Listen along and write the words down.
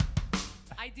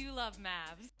I do love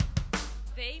Mavs.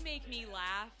 They make me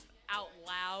laugh out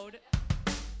loud.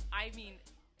 I mean,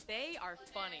 they are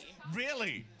funny.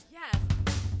 Really? Yes.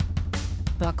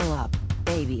 Buckle up,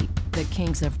 baby. The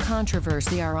kings of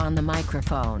controversy are on the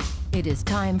microphone. It is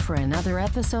time for another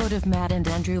episode of Matt and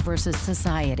Andrew versus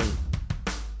Society.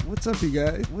 What's up, you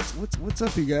guys? What's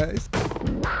up, you guys?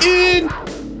 Indeed.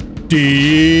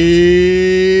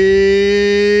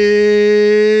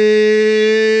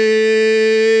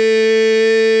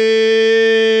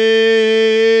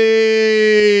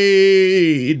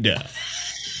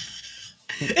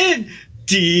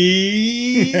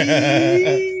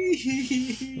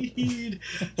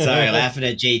 Sorry, laughing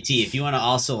at JT. If you want to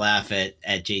also laugh at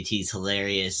JT's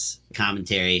hilarious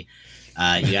commentary,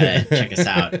 you gotta check us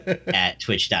out at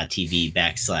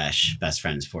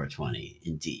twitch.tv/bestfriends420.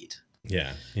 Indeed.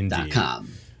 Yeah, indeed.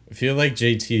 .com. I feel like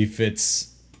JT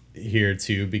fits here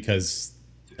too because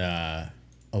a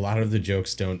lot of the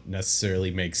jokes don't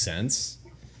necessarily make sense.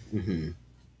 Mm-hmm.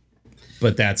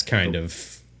 But that's kind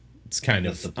of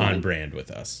on brand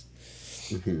with us.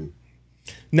 Mm-hmm.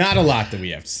 Not a lot that we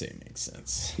have to say makes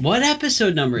sense. What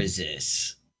episode number is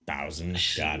this? 1,000,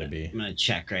 gotta be. I'm gonna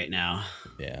check right now.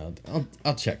 Yeah,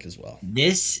 I'll check as well.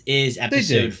 This is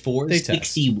episode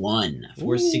 461.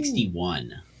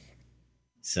 461.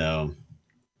 So,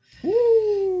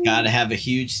 gotta have a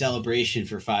huge celebration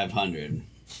for 500.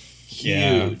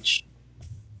 Huge. Yeah.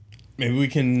 Maybe we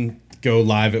can go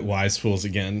live at Wise Fools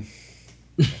again.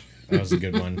 That was a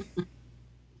good one.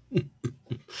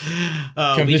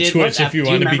 Come to Twitch if you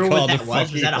want to be called a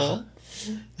fucking hole.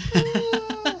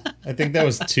 I think that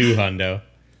was 2 hundo.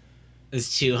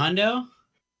 It's 2 hundo?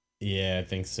 Yeah, I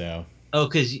think so. Oh,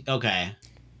 okay.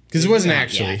 Because it wasn't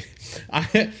actually.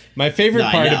 Yeah. My favorite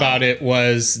part about it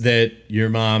was that your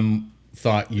mom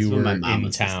thought you were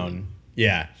in town.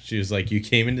 Yeah, she was like, you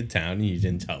came into town and you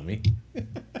didn't tell me.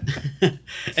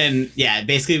 And yeah,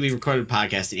 basically we recorded a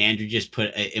podcast and Andrew just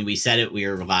and we said it, we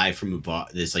were live from a bar,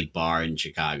 this like bar in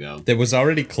Chicago. That was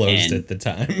already closed at the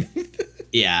time.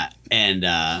 Yeah, and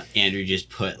Andrew just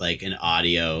put like an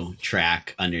audio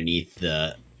track underneath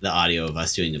the audio of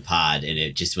us doing the pod, and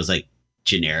it just was like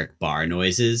generic bar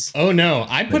noises. Oh no,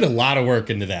 I put a lot of work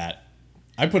into that.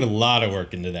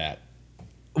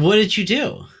 What did you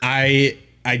do?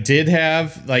 I did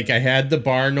have, like, I had the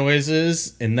bar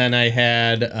noises, and then I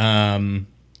had,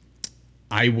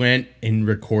 I went and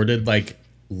recorded, like,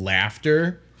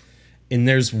 laughter. And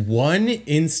there's one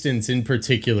instance in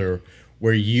particular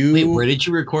where you... Wait, where did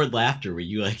you record laughter? Were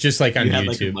you, like... Just, like, on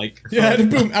YouTube. Like yeah,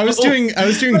 boom. I was doing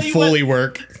Foley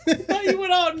work. You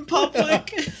went out in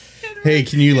public. Hey,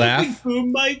 can you laugh?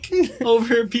 Boom mic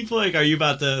over people, like, are you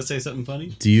about to say something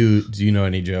funny? Do you know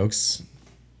any jokes?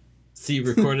 So you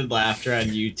recorded laughter on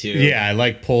YouTube. Yeah, I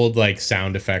like pulled like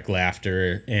sound effect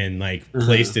laughter and like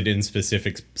placed it in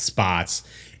specific spots.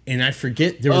 And I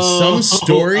forget, there was some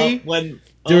story.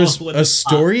 There was a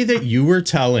story that you were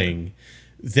telling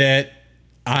that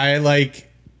I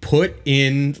like put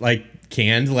in like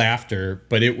canned laughter,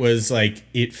 but it was like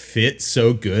it fit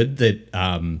so good that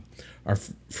our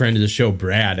friend of the show,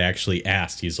 Brad, actually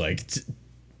asked. He's like,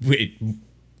 "Wait,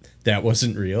 that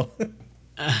wasn't real."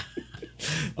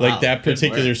 Like, wow, that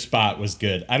particular spot was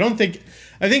good. I think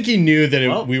he knew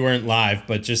that we weren't live,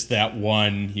 but just that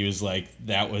one, he was like,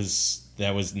 that was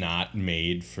not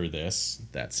made for this.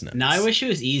 That's nuts. Now I wish it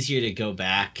was easier to go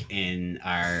back in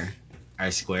our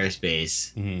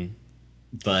Squarespace,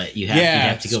 but you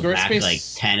have to go back like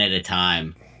 10 at a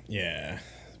time. Yeah,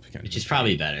 which is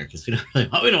probably better because we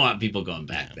don't want people going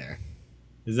back there.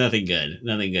 There's nothing good.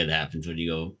 Nothing good happens when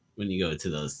you go to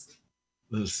those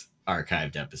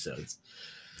archived episodes.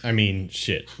 I mean,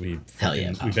 shit. We've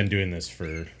been doing this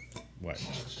for what?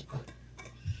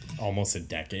 Almost a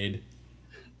decade.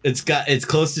 It's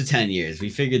close to 10 years.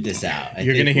 We figured this out.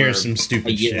 You're gonna hear some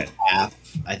stupid shit.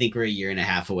 I think we're a year and a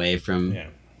half away from 10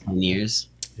 years.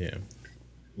 Yeah.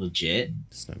 Legit.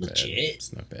 It's not bad.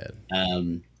 It's not bad.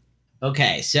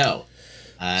 Okay, so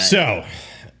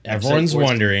everyone's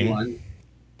wondering.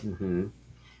 Mm-hmm.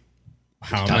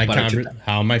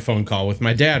 How my phone call with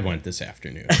my dad went this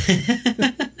afternoon.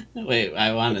 Wait,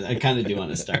 I kind of do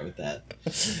want to start with that.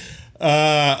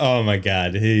 Oh my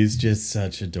God, he's just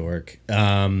such a dork.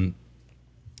 Call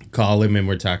him and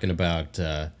we're talking about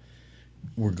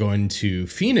we're going to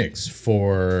Phoenix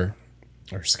or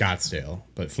Scottsdale,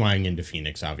 but flying into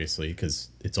Phoenix obviously because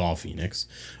it's all Phoenix.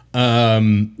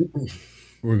 We're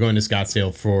going to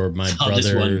Scottsdale for my brother's.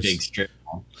 Just one big strip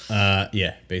mall.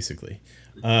 Yeah, basically.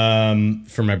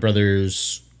 For my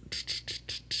brother's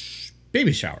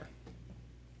baby shower.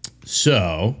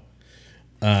 So,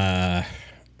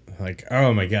 like,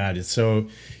 oh my God, it's so,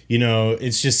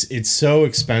 it's so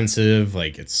expensive.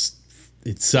 Like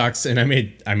it sucks. And I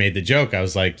made the joke. I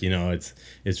was like,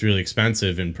 it's really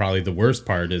expensive. And probably the worst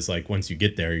part is like, once you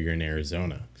get there, you're in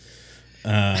Arizona.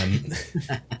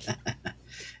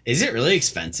 Is it really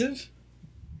expensive?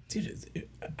 Dude,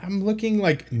 I'm looking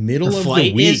like middle of the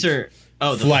flight week. the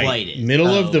flight is. Middle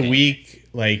of the week,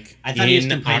 like I thought he was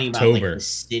in complaining October. about like, the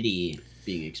city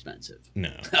being expensive.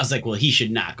 No. I was like, well, he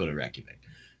should not go to Reykjavik.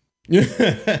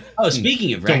 Oh,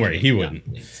 speaking of Reykjavik. Don't worry, he wouldn't.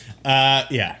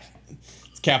 Yeah.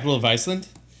 It's capital of Iceland.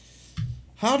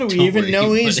 How do we even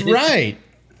know he's right?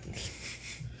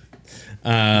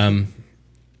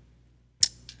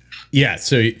 Yeah,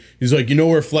 so he's like,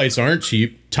 where flights aren't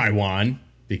cheap? Taiwan,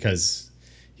 because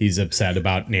he's upset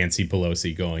about Nancy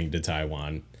Pelosi going to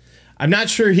Taiwan. I'm not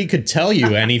sure he could tell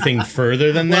you anything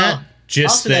further than that.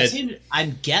 Just that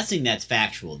I'm guessing that's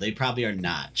factual. They probably are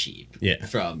not cheap. Yeah.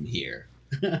 From here.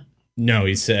 No,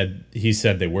 he said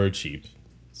they were cheap.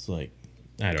 It's like,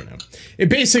 I don't know.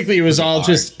 It was all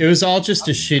just a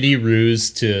shitty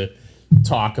ruse to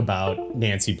talk about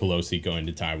Nancy Pelosi going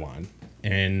to Taiwan.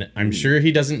 And I'm sure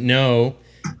he doesn't know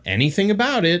anything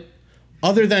about it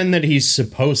other than that he's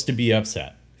supposed to be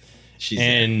upset.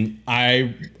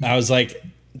 I was like,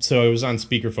 so I was on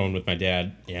speakerphone with my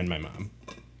dad and my mom,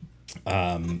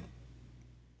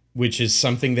 which is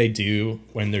something they do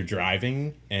when they're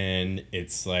driving. And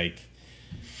it's like,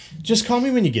 just call me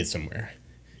when you get somewhere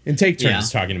and take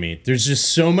turns talking to me. There's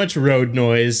just so much road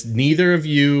noise. Neither of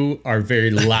you are very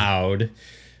loud.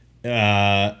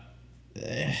 Whatever.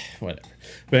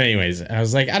 But anyways, I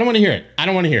was like, I don't want to hear it. I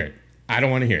don't want to hear it. I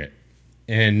don't want to hear it.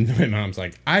 And my mom's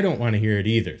like, I don't want to hear it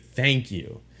either. Thank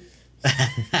you.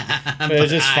 But it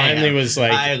just finally was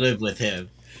like, I live with him.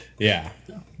 Yeah.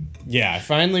 Yeah. I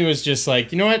finally was just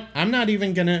like, you know what? I'm not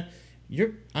even gonna.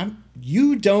 You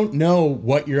don't know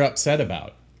what you're upset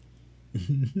about.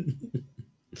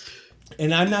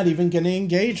 And I'm not even gonna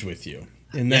engage with you.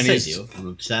 And then yes, I do. I'm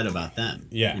upset about them.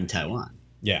 Yeah. In Taiwan.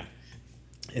 Yeah.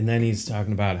 And then he's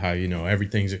talking about how,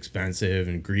 everything's expensive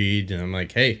and greed. And I'm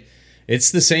like, hey,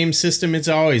 it's the same system it's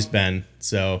always been.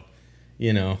 So,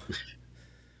 He's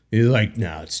like,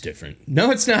 no, it's different.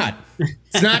 No, it's not.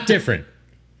 It's not different.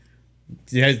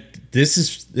 Yeah, this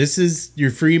is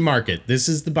your free market. This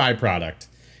is the byproduct.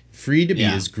 Free to be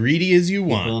as greedy as you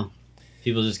want.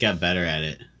 People just got better at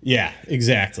it. Yeah,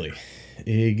 exactly.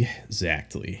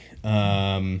 Exactly.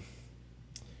 But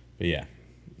yeah.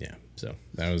 So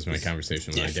that was my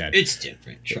conversation with my dad. It's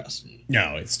different, trust me.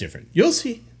 No, it's different. You'll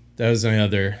see. That was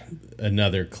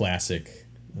another classic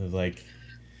of like,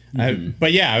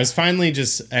 but yeah, I was finally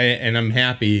and I'm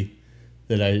happy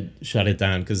that I shut it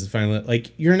down because finally,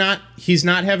 like, he's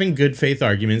not having good faith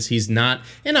arguments. He's not,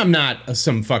 and I'm not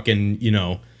some fucking,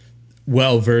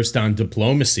 well versed on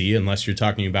diplomacy unless you're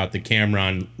talking about the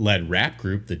Cameron-led rap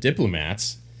group, the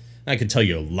Diplomats. I could tell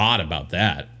you a lot about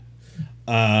that.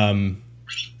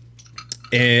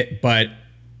 But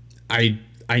I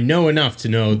know enough to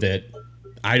know that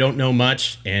I don't know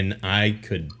much, and I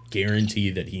could guarantee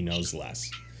that he knows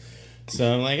less.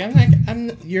 So I'm like,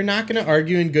 you're not going to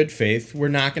argue in good faith. We're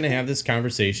not going to have this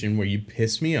conversation where you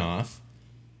piss me off.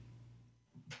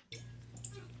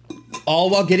 All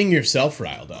while getting yourself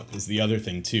riled up is the other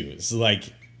thing too. It's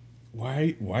like,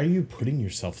 why are you putting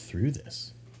yourself through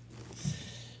this?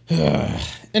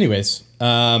 Anyways,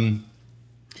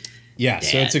 yeah,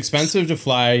 so it's expensive to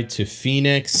fly to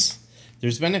Phoenix.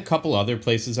 There's been a couple other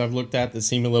places I've looked at that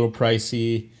seem a little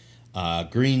pricey.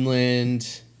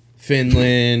 Greenland,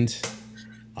 Finland,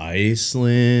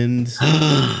 Iceland.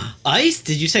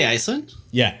 Did you say Iceland?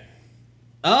 Yeah.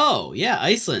 Oh, yeah,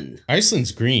 Iceland.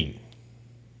 Iceland's green.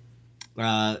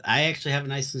 I actually have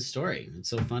an Iceland story. It's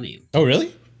so funny. Oh,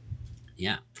 really?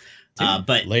 Yeah.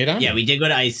 But lay it on. Yeah, we did go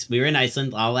to we were in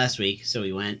Iceland all last week. So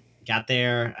we got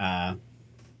there,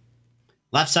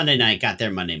 left Sunday night, got there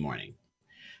Monday morning.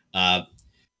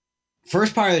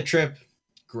 First part of the trip,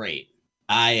 great.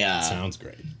 Sounds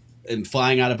great. I'm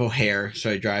flying out of O'Hare, so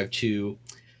I drive to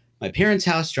my parents'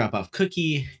 house, drop off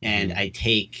Cookie, and I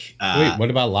take... Wait,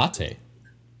 what about Latte?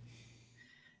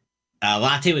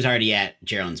 Latte was already at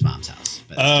Geraldine's mom's house.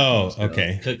 Oh,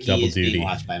 okay. Cookie Double is duty. being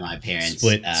watched by my parents.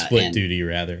 Split duty,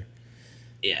 rather.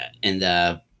 Yeah, and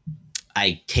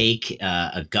I take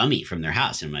a gummy from their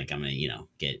house, and I'm like, I'm going to,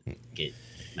 get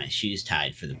my shoes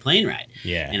tied for the plane ride.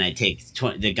 Yeah. And I take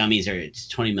the gummies it's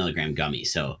 20 milligram gummies.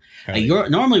 So I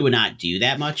normally would not do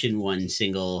that much in one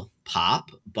single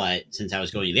pop, but since I was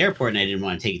going to the airport and I didn't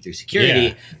want to take it through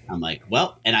security, I'm like,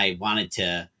 well, and I didn't want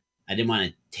to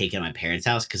take it at my parents'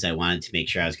 house because I wanted to make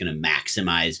sure I was going to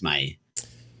maximize my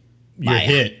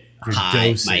hit, high,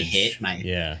 dosage. my hit,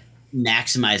 yeah.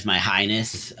 maximize my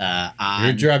highness You're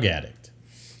a drug addict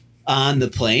on the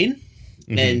plane.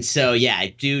 Mm-hmm. And so, yeah,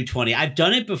 I do 20. I've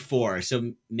done it before.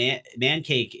 So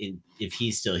Mancake, if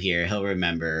he's still here, he'll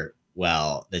remember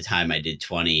well the time I did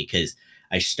 20 because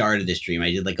I started the stream.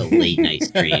 I did like a late night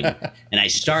stream, and I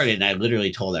started, and I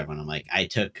literally told everyone, I'm like, I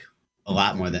took a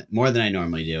lot more than I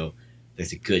normally do.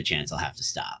 There's a good chance I'll have to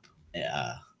stop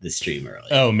the stream early.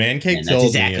 Oh, Mancake told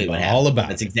exactly me all about.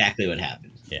 That's exactly what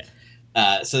happened.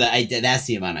 Yeah. So that I did. That's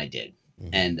the amount I did,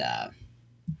 and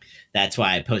that's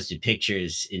why I posted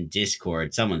pictures in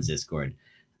Discord, someone's Discord.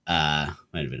 Might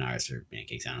have been ours or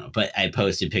Mancake's, I don't know. But I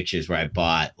posted pictures where I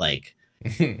bought like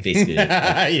basically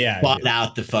bought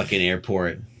out the fucking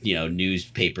airport,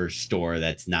 newspaper store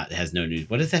has no news.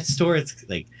 What is that store? It's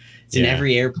like it's in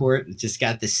every airport. It's just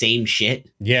got the same shit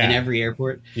in every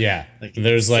airport. Yeah. Like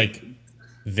there's I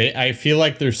feel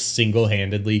like they're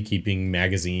single-handedly keeping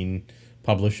magazine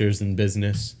publishers in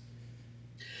business.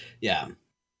 Yeah.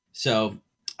 So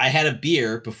I had a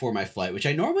beer before my flight, which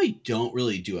I normally don't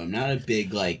really do. I'm not a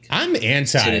big I'm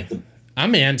anti.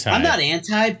 I'm not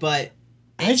anti, but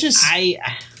I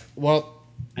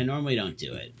normally don't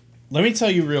do it. Let me tell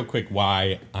you real quick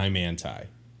why I'm anti.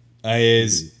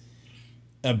 Is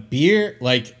a beer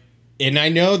and I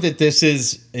know that this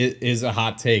is a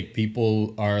hot take.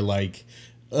 People are like,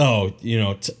 oh,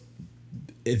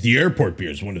 the airport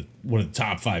beer is one of the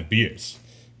top 5 beers.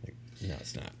 No,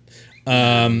 it's not.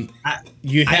 I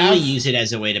only use it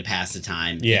as a way to pass the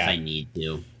time if I need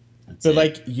to.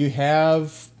 But you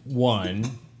have one,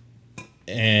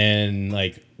 and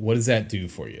what does that do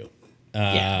for you?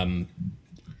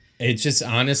 It's just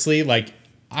honestly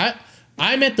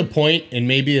I'm at the point, and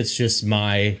maybe it's just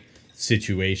my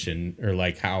situation or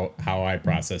how I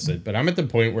process it, but I'm at the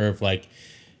point where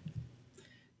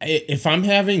if I'm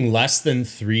having less than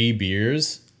 3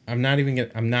 beers, I'm not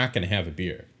gonna have a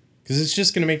beer. Because it's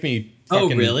just going to make me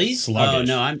fucking sluggish.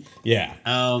 Oh,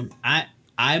 no,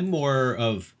 I'm more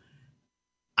of...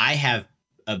 I have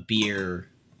a beer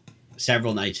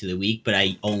several nights of the week, but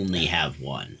I only have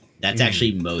one. That's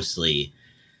actually mostly...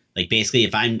 basically,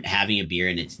 if I'm having a beer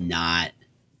and it's not...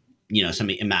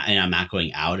 something, and I'm not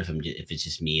going out, if it's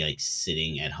just me,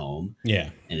 sitting at home...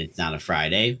 Yeah. And it's not a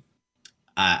Friday...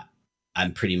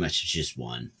 I'm pretty much just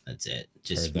one. That's it.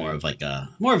 Just more of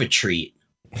a treat.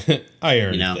 I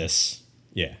earned this.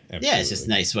 Yeah, absolutely. Yeah, it's just a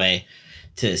nice way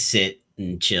to sit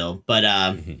and chill. But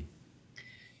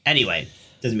anyway,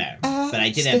 doesn't matter. But I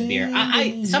did have beer.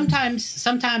 I sometimes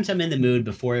I'm in the mood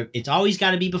before. It's always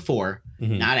got to be before,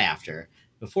 not after.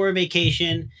 Before a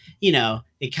vacation,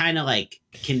 it kind of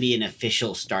can be an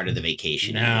official start of the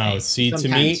vacation. Now, see,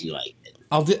 sometimes to me, you like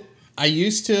it. I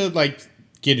used to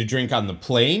get a drink on the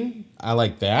plane. I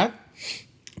like that.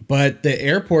 But the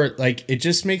airport, it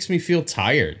just makes me feel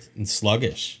tired and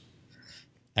sluggish.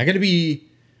 I got to be...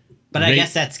 But I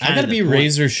guess that's kind of I got to be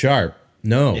razor sharp.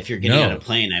 No. If you're getting on a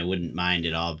plane, I wouldn't mind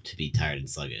at all to be tired and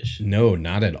sluggish. No,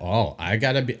 not at all. I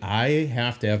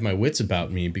have to have my wits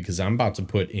about me because I'm about to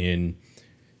put in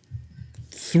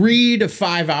 3 to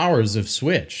 5 hours of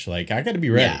Switch. I got to be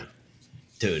ready. Yeah.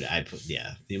 Dude,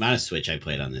 the amount of Switch I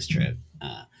played on this trip,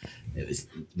 it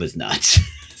was nuts.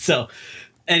 So...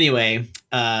 Anyway,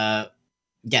 the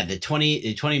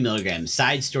 20 milligrams.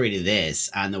 Side story to this: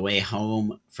 on the way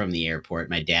home from the airport,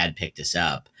 my dad picked us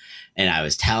up, and I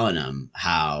was telling him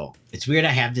how it's weird. I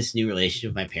have this new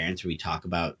relationship with my parents where we talk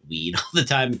about weed all the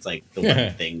time. It's the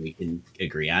one thing we can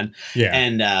agree on. Yeah,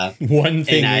 and one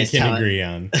thing we can agree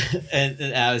on.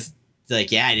 And I was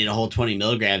like, yeah, I did a whole 20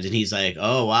 milligrams, and he's like,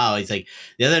 oh wow. He's like,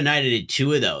 the other night I did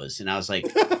 2 of those, and I was like,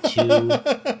 2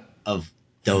 of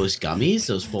those gummies,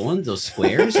 those full ones, those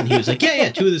squares? And he was like, yeah,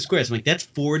 2 of the squares. I'm like, that's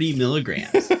 40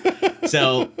 milligrams.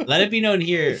 So let it be known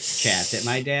here, chat, that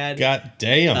my dad God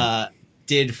damn.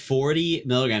 Did 40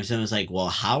 milligrams. And I was like, well,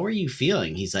 how are you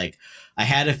feeling? He's like, I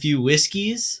had a few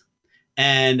whiskeys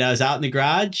and I was out in the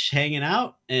garage hanging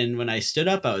out. And when I stood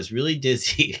up, I was really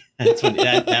dizzy. That's what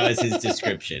that was his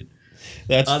description.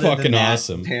 That's fucking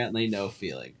awesome. Apparently no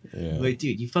feeling. Yeah. Like,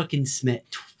 dude, you fucking smell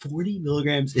 40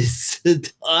 milligrams is a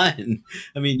ton.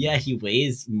 I mean, yeah, he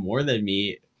weighs more than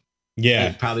me.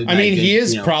 Yeah. Probably. I mean, he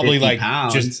is probably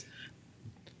pounds, just.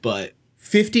 But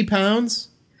 50 pounds?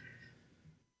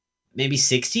 Maybe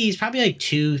 60. He's probably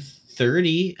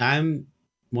 230. I'm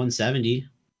 170.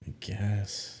 I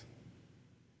guess.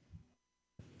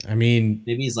 I mean,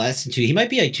 maybe he's less than 2. He might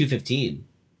be 215.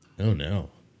 Oh no.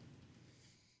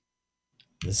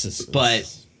 This is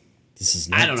nuts.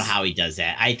 I don't know how he does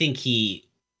that. I think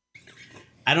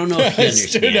I don't know if he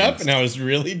understands. I stood up and I was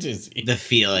really dizzy. The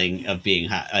feeling of being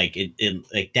hot,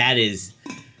 that is.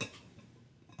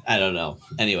 I don't know.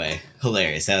 Anyway,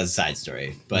 hilarious. That was a side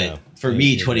story. But for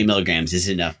me, 20 milligrams is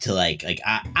enough to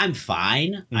I'm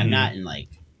fine. Mm-hmm. I'm not in like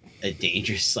a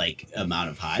dangerous like amount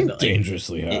of high, but like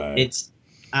dangerously high.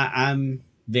 I'm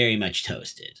very much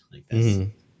toasted like this. Mm-hmm.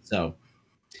 So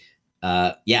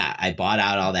I bought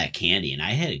out all that candy and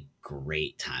I had a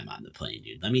great time on the plane,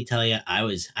 dude. Let me tell you,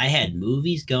 I had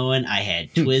movies going, I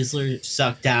had Twizzlers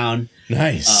sucked down,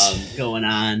 nice going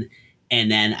on,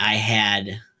 and then I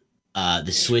had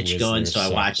the Switch going. So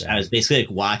I was basically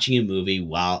like watching a movie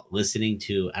while listening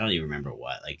to, I don't even remember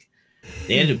what, like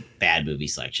they had a bad movie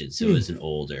selection. So it was an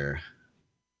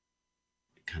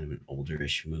kind of an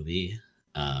olderish movie.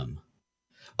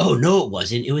 Oh no, it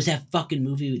wasn't. It was that fucking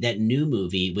movie, that new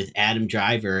movie with Adam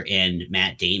Driver and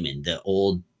Matt Damon, the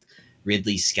old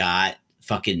Ridley Scott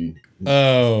fucking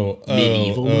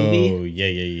medieval movie. Oh,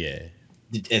 yeah.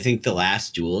 I think The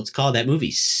Last Duel it's called. That movie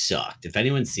sucked. If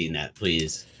anyone's seen that,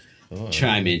 please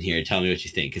chime in here. Tell me what you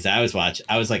think. Because I was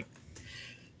like,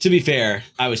 to be fair,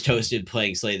 I was toasted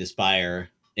playing Slay the Spire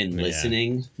and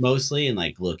listening mostly and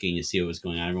like looking to see what was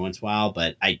going on every once in a while.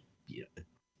 But I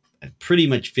pretty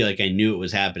much feel like I knew it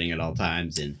was happening at all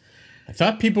times. And I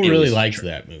thought people really liked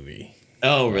that movie.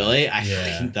 Oh, really? I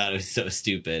thought it was so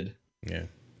stupid. Yeah.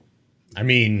 I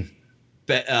mean,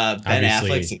 Ben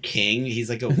Affleck's a king.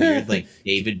 He's like a weird, like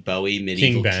David Bowie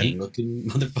medieval king looking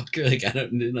motherfucker. Like I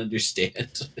didn't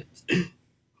understand.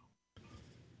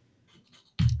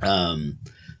 I don't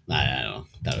know.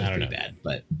 That was pretty bad.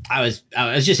 But I was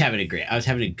just having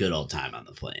a good old time on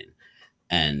the plane,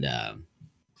 and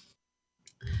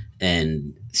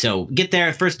so get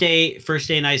there. First day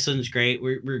in Iceland's great.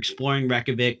 We're exploring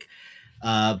Reykjavik,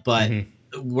 but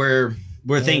where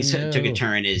things took a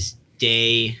turn is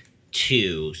day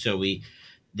 2. So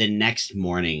the next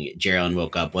morning, Geraldine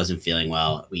woke up, wasn't feeling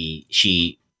well.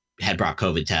 She had brought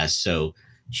COVID tests, so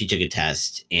she took a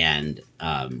test and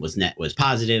was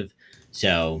positive.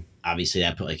 So obviously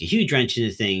that put like a huge wrench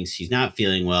into things. She's not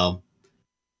feeling well.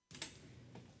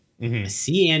 I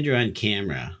see Andrew on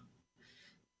camera.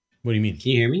 What do you mean?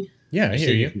 Can you hear me? Yeah, I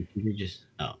hear you.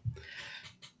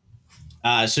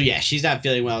 So yeah, she's not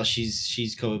feeling well.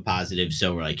 She's COVID positive.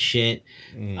 So we're like, shit.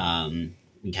 We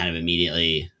kind of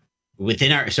immediately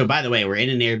so by the way, we're in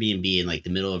an Airbnb in like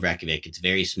the middle of Reykjavik. It's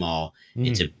very small.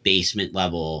 It's a basement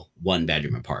level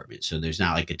 1-bedroom apartment. So there's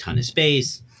not like a ton of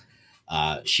space.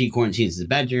 She quarantines the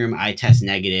bedroom. I test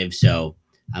negative. So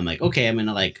I'm like, okay, I'm going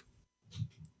to like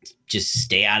just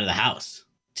stay out of the house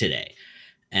today.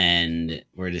 And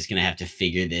we're just going to have to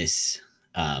figure this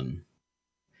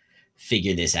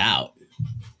out.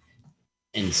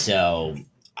 And so,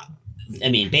 I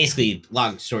mean, basically,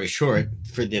 long story short,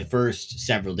 for the first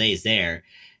several days there,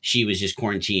 she was just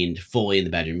quarantined fully in the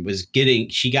bedroom.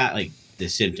 She got like the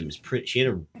symptoms. She had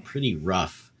a pretty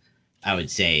rough, I would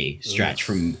say, stretch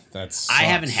from. I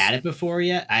haven't had it before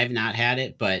yet. I have not had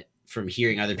it, but from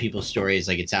hearing other people's stories,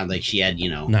 like it sounds like she had,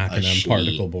 knocking on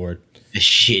particle board, a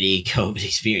shitty COVID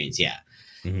experience. Yeah,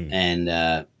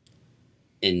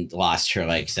 and lost her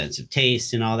like sense of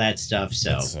taste and all that stuff.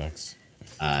 So that sucks.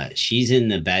 She's in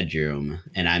the bedroom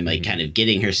and I'm like kind of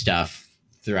getting her stuff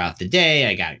throughout the day.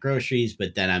 I got groceries,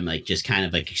 but then I'm like just kind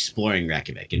of like exploring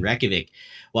Reykjavik. And Reykjavik,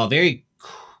 while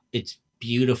it's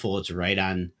beautiful. It's right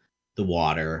on the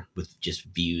water with just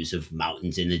views of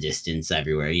mountains in the distance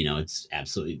everywhere. It's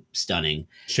absolutely stunning.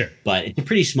 Sure. But it's a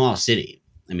pretty small city.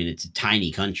 I mean, it's a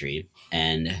tiny country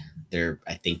and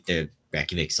I think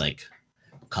Reykjavik's like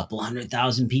a couple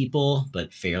 100,000 people,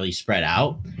 but fairly spread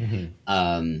out.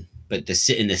 But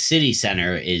in the city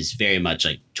center is very much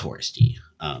like touristy.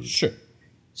 Sure.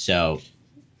 So,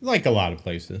 like a lot of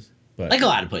places,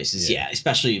 yeah.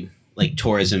 Especially like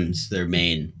tourism's their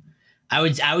main. I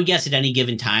would guess at any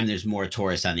given time there's more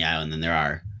tourists on the island than there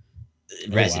are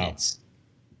residents,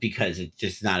 because it's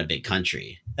just not a big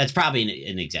country. That's probably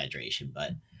an exaggeration,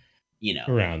 but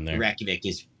around there, Reykjavik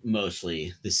is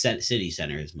mostly the city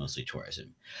center is mostly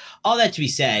tourism. All that to be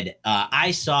said,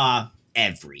 I saw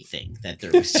everything that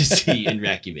there was to see in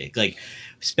Reykjavik. Like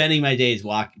spending my days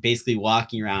basically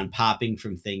walking around, popping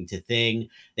from thing to thing.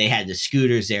 They had the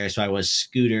scooters there, so I was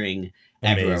scootering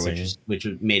everywhere, which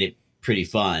made it pretty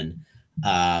fun.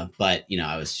 But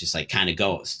I was just like kind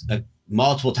of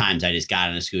multiple times. I just got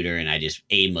on a scooter and I just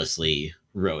aimlessly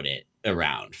rode it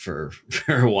around for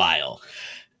a while.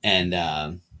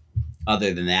 And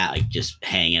other than that, like just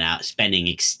hanging out,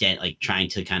 trying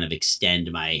to kind of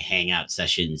extend my hangout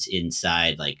sessions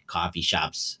inside like coffee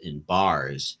shops and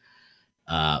bars.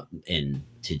 And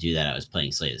to do that, I was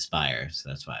playing Slay the Spire. So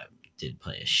that's why I did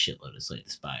play a shitload of Slay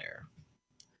the Spire.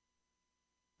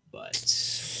 But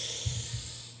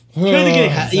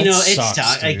It sucks,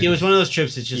 sucked. Like, dude. it was one of those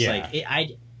trips. It's just Yeah.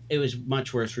 it was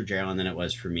much worse for Geraldine than it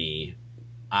was for me.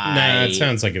 It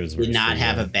sounds like it was worse. Did not for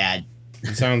have you. a bad.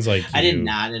 It sounds like I did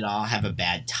not at all have a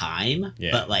bad time.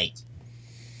 Yeah. But like,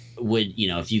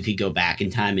 if you could go back in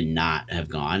time and not have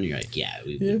gone, you're like, yeah,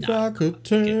 we would If not. I could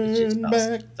turn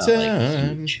back felt like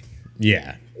time. huge.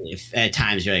 Yeah. If at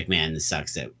times you're like, man, this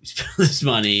sucks that we spent this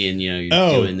money and you're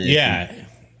doing this. Yeah.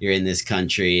 You're in this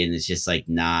country and it's just like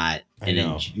not, I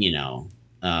know.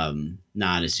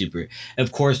 not a super.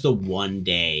 Of course, the one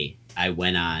day I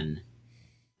went on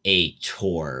a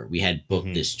tour, we had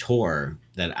booked this tour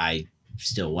that I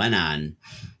still went on.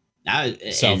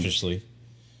 Selfishly.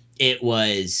 It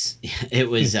was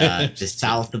the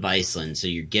south of Iceland. So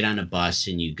you get on a bus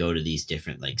and you go to these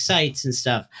different like sites and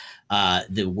stuff.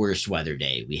 The worst weather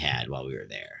day we had while we were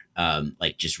there.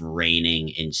 Like just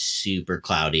raining and super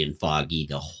cloudy and foggy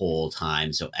the whole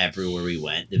time. So everywhere we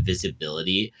went, the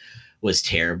visibility was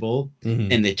terrible.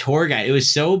 Mm-hmm. And the tour guide, it was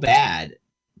so bad.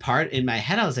 Part in my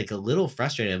head, I was like a little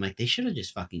frustrated. I'm like, they should have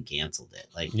just fucking canceled it.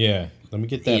 Like, yeah, let me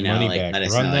get that money back. Let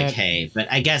us know, like, hey, but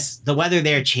I guess the weather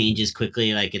there changes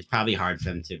quickly. Like, it's probably hard for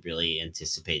them to really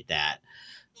anticipate that.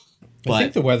 But I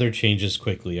think the weather changes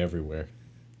quickly everywhere.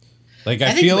 Like,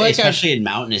 I feel think like especially in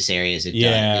mountainous areas, it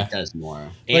does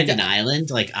more. And an island,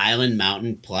 like island,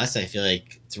 mountain plus, I feel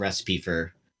like it's a recipe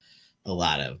for a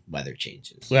lot of weather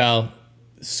changes. Well,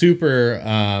 super,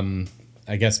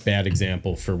 I guess, bad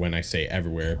example for when I say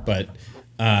everywhere, but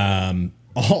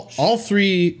all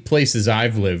three places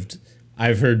I've lived,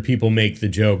 I've heard people make the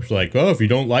joke like, oh, if you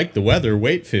don't like the weather,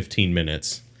 wait 15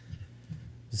 minutes.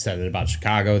 They said it about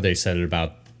Chicago. They said it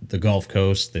about the Gulf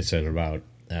Coast. They said it about,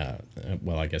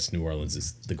 I guess New Orleans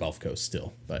is the Gulf Coast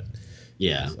still, but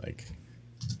yeah, it's like,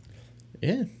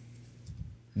 yeah,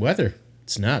 weather.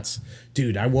 It's nuts.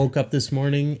 Dude, I woke up this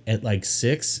morning at like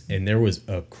 6 and there was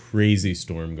a crazy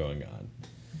storm going on.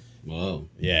 Whoa.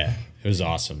 Yeah, it was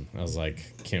awesome. I was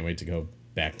like, can't wait to go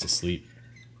back to sleep.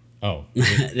 Oh.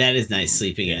 That is nice,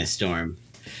 sleeping in a storm.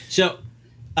 So,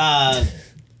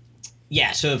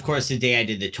 so of course the day I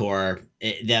did the tour,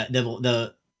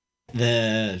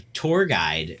 the tour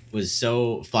guide was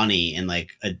so funny and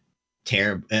like a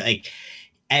terrible, like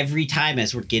every time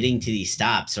as we're getting to these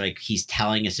stops, like he's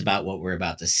telling us about what we're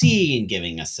about to see and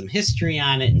giving us some history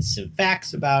on it and some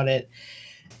facts about it.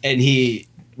 And he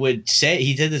would say,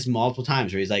 he did this multiple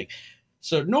times where he's like,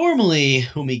 so normally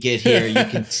when we get here, you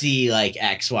can see like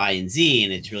X, Y, and Z,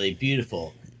 and it's really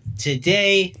beautiful.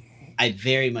 Today, I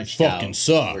very much doubt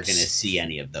we're going to see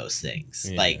any of those things.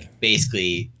 Yeah. Like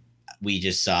basically, we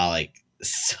just saw like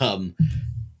some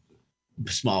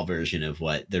small version of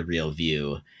what the real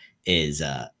view is.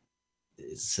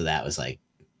 So that was like,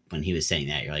 when he was saying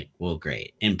that, you're like, well,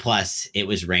 great. And plus it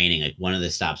was raining. Like one of the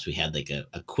stops we had like a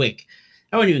quick,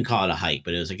 I wouldn't even call it a hike,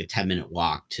 but it was like a 10-minute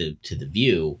walk to the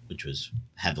view, which was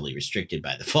heavily restricted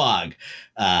by the fog.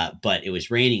 But it was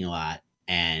raining a lot.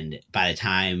 And by the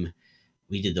time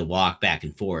we did the walk back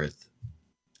and forth,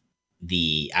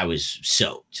 I was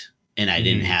soaked and I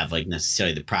didn't have like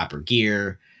necessarily the proper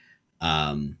gear.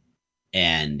 And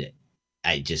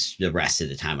I just, the rest of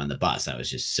the time on the bus, I was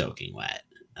just soaking wet.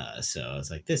 So I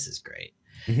was like, this is great.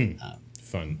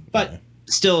 Fun. But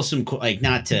still some cool, like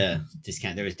not to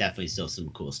discount, there was definitely still some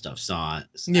cool stuff. I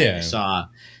saw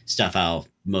stuff I'll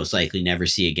most likely never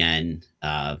see again.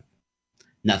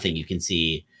 Nothing you can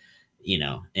see,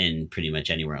 in pretty much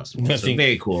anywhere else in the world. So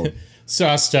very cool.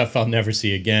 Saw stuff I'll never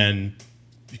see again,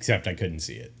 except I couldn't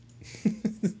see it.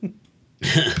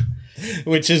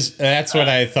 That's what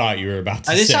I thought you were about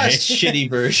to say. I just saw a shitty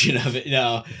version of it.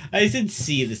 No, I just didn't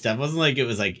see the stuff. It wasn't like it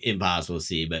was like impossible to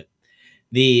see, but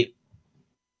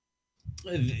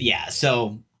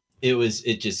so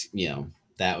it just,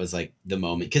 that was like the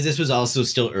moment. Because this was also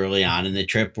still early on in the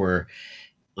trip where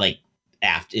like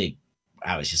after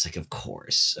I was just like, of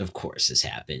course this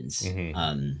happens.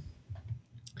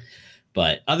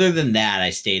 But other than that, I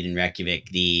stayed in Reykjavik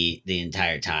the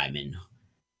entire time. And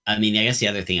I mean, I guess the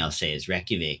other thing I'll say is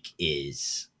Reykjavik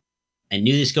is, I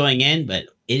knew this going in, but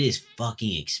it is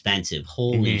fucking expensive.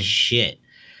 Holy shit.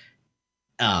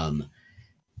 Let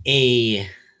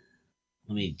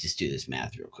me just do this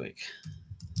math real quick.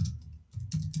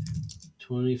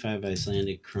 25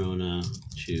 Icelandic krona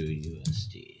to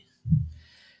USD.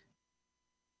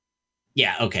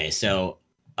 Yeah, okay. So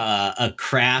a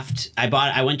craft,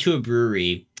 I went to a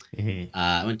brewery.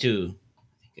 I went to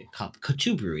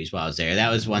two breweries while I was there. That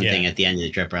was one thing at the end of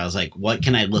the trip where I was like, what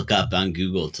can I look up on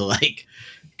Google to like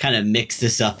kind of mix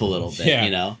this up a little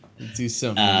bit, Do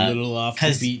something a little off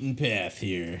the beaten path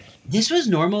here. This was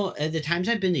normal. At the times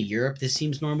I've been to Europe, this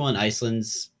seems normal. In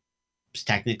Iceland's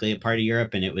technically a part of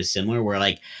Europe, and it was similar. Where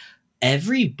like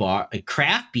every bar,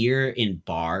 craft beer in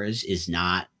bars is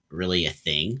not really a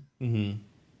thing. Mm-hmm.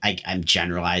 I'm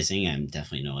generalizing. I'm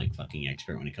definitely no like fucking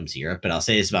expert when it comes to Europe, but I'll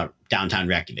say this about downtown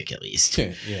Reykjavik at least.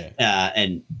 Yeah.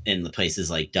 And in the places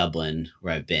like Dublin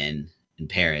where I've been, in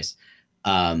Paris,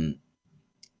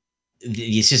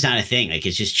 it's just not a thing. Like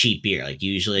it's just cheap beer. Like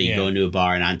usually you go into a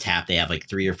bar and on tap they have like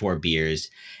 3 or 4 beers,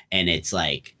 and it's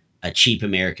like a cheap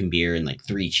American beer and like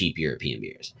 3 cheap European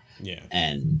beers. Yeah.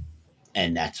 And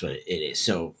that's what it is.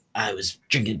 So I was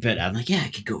drinking, but I'm like, yeah, I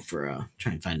could go for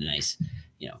try and find a nice,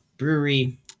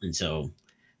 brewery. And so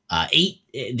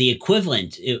the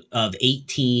equivalent of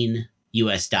 $18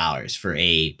 US for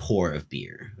a pour of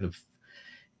beer, of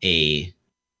a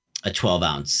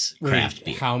 12-ounce craft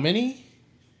beer. How many?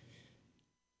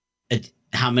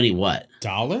 How many what?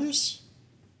 Dollars?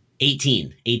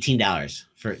 $18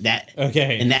 for that.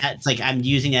 Okay. And that's like, I'm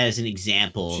using that as an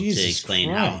example Jesus to explain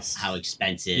how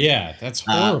expensive. Yeah, that's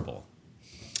horrible.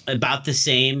 About the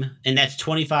same, and that's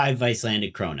 25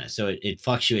 Icelandic krona. So it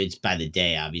fluctuates by the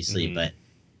day, obviously, but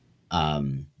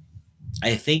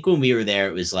I think when we were there,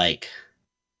 it was like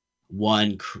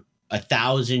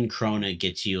 1,000 krona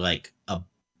gets you like a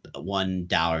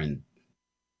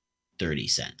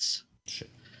 $1.30. Shit.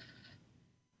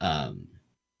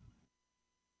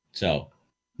 So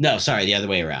no, sorry, the other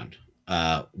way around.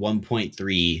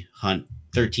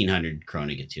 1,300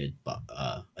 krona gets you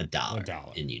a dollar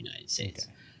in the United States.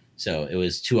 Okay. So it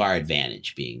was to our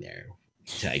advantage being there,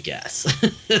 I guess.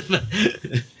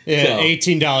 Yeah, so,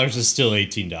 $18 is still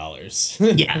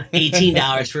 $18. Yeah,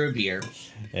 $18 for a beer.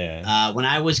 Yeah. When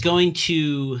I was going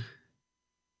to,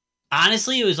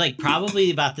 honestly, it was like probably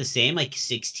about the same, like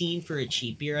 16 for a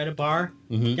cheap beer at a bar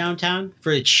downtown.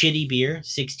 For a shitty beer,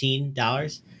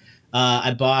 $16.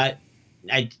 I bought,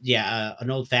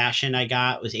 an old fashioned I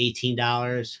got was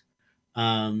 $18.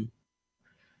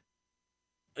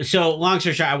 So long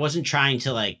story short, I wasn't trying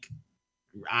to like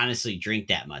honestly drink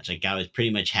that much. Like I was pretty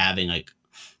much having like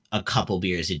a couple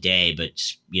beers a day, but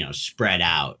spread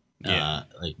out,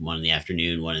 like one in the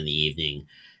afternoon, one in the evening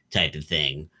type of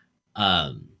thing.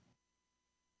 I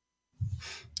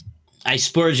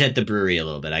splurged at the brewery a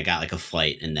little bit. I got like a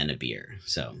flight and then a beer.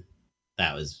 So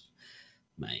that was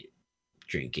my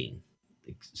drinking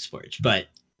splurge, but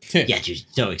yeah, dude,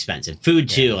 so expensive. Food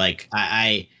too. Like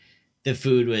the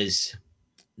food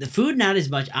not as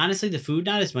much, honestly, the food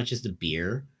not as much as the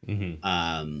beer.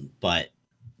 But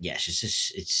yeah,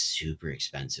 it's super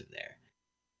expensive there.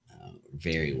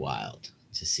 Very wild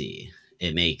to see.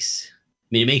 It makes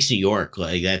New York,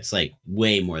 like that's like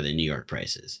way more than New York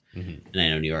prices. And I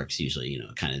know New York's usually,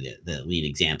 kind of the lead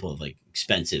example of like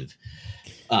expensive.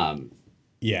 But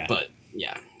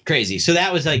yeah, crazy. So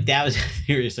that was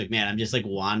you're just like, man, I'm just like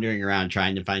wandering around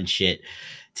trying to find shit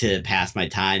to pass my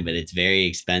time, but it's very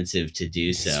expensive to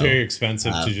do so. It's very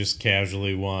expensive to just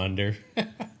casually wander.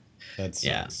 That sucks.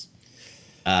 Yeah.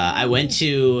 I went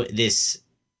to this,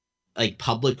 like,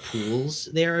 public pools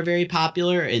there are very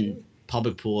popular, and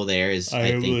public pool there is,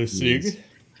 I think,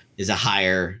 is a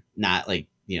higher, not like,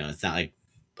 it's not like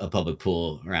a public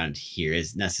pool around here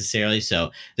is necessarily.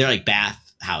 So they're like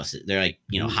bath houses. They're like,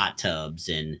 hot tubs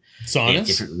and saunas,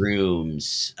 different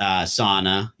rooms,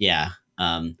 sauna. Yeah.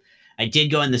 I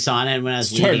did go in the sauna, and when I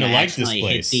was leaving, my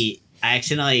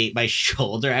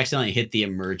shoulder accidentally hit the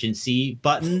emergency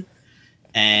button,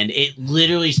 and it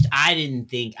literally,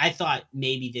 I thought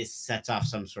maybe this sets off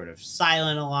some sort of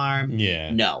silent alarm. Yeah.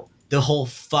 No, the whole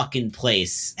fucking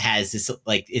place has this,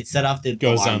 like, it set off the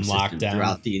goes on lockdown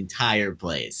throughout the entire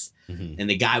place. And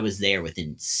the guy was there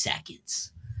within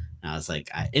seconds. And I was like,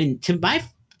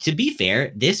 to be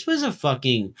fair, this was a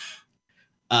fucking,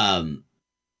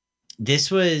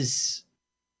 this was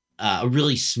a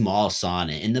really small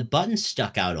sauna, and the button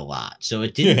stuck out a lot, so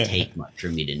it didn't take much for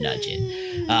me to nudge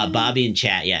it. Bobby in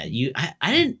chat,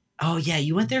 I didn't. Oh yeah,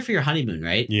 you went there for your honeymoon,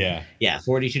 right? Yeah.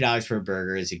 $42 for a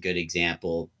burger is a good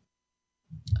example.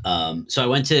 So I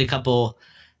went to a couple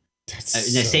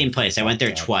in the same place. I went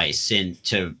there twice, and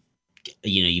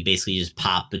you basically just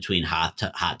pop between hot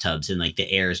tubs, and like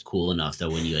the air is cool enough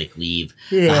that when you like leave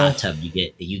the hot tub,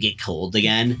 you get cold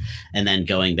again, and then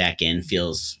going back in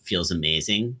feels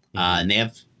amazing. And they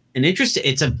have an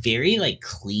it's a very like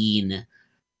clean.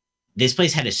 This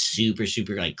place had a super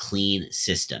like clean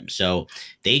system. So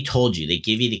they give you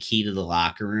the key to the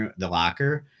locker,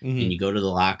 and you go to the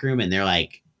locker room, and they're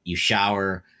like, you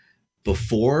shower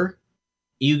before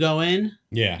you go in.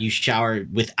 Yeah. You shower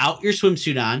without your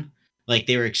swimsuit on. Like,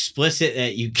 they were explicit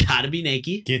that you gotta be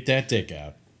naked. Get that dick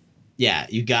out. Yeah,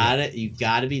 you gotta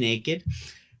be naked.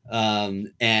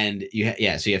 And so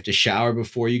you have to shower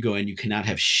before you go in. You cannot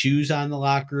have shoes on the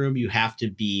locker room. You have to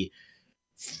be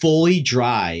fully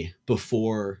dry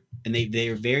before, and they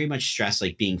are very much stressed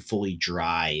like being fully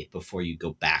dry before you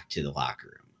go back to the locker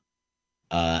room.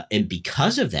 And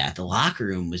because of that, the locker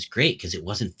room was great because it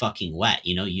wasn't fucking wet.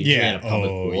 Usually at a public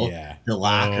pool, the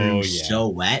locker room was so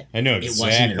wet. I know exactly it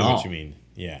wasn't at all. What you mean.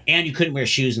 Yeah. And you couldn't wear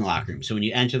shoes in the locker room. So when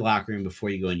you enter the locker room before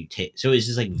you go and so it was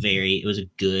just like it was a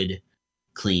good,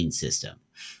 clean system.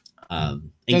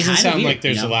 Doesn't sound weird, like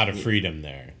there's a lot of freedom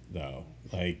there, though.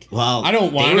 Like, well, I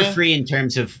don't want. They were free in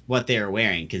terms of what they were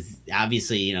wearing because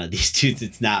obviously, these dudes.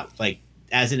 It's not like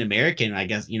as an American, I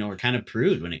guess we're kind of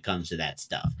prude when it comes to that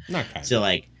stuff. Not kind so,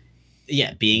 like,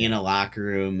 being in a locker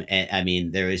room. I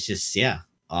mean, there was just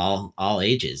all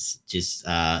ages, just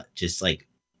like,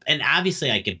 and obviously,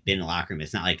 like, I've been in a locker room.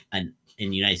 It's not like in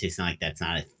the United States, it's not like that's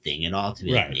not a thing at all to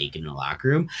be like naked in a locker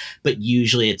room. But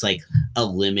usually, it's like a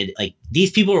limit. Like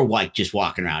these people are like just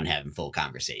walking around having full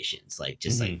conversations, like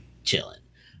just like chilling.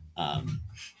 And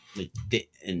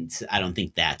I don't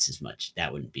think that's as much.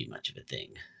 That wouldn't be much of a thing.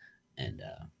 And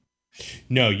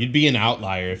no, you'd be an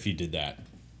outlier if you did that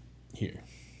here.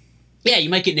 Yeah, you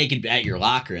might get naked at your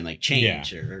locker and like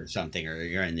change or something, or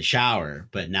you're in the shower,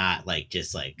 but not like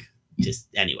just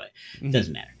anyway.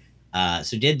 Doesn't matter.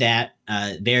 So did that.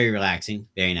 Very relaxing,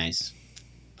 very nice.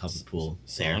 Public pool,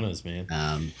 saunas, there.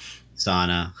 Man.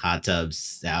 Sauna, hot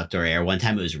tubs, outdoor air. One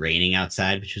time it was raining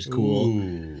outside, which was cool.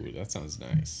 Ooh, that sounds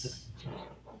nice.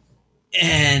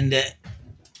 And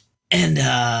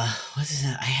what is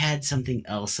that? I had something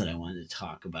else that I wanted to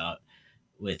talk about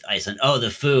with Iceland. Oh,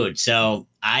 the food. So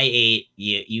I ate.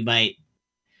 You might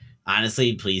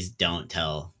honestly, please don't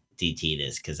tell DT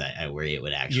this because I worry it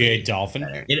would actually. You ate dolphin?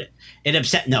 It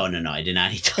upset. No, I did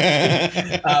not eat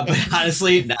dolphin. But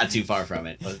honestly, not too far from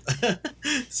it.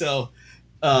 So,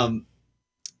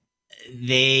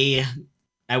 the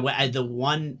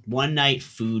one night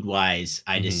food wise,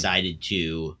 I decided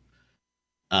to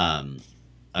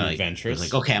adventurous. I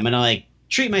was like, okay, I'm gonna like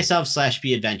treat myself /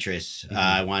 be adventurous.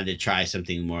 I wanted to try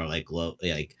something more like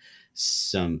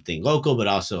something local, but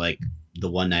also like the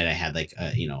one night I had like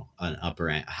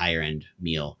an higher end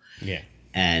meal. Yeah.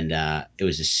 And it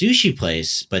was a sushi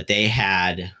place, but they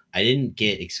had, I didn't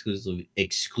get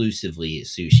exclusively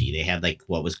sushi. They had like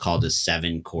what was called a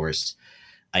 7-course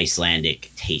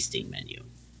Icelandic tasting menu.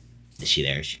 Is she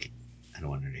there? I don't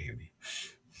want her to hear me.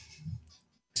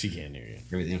 She can't hear you.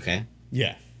 Everything okay?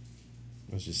 Yeah.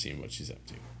 I was just seeing what she's up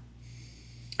to.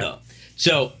 Oh,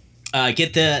 so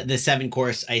get the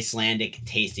 7-course Icelandic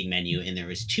tasting menu, and there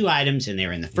was 2 items, and they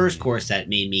were in the first course that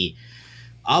made me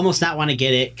almost not want to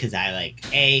get it because I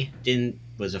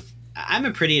I'm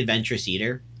a pretty adventurous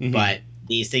eater, but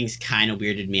these things kind of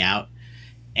weirded me out,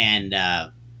 and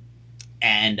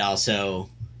also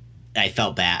I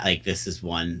felt bad. Like this is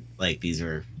one, like these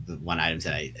are the one items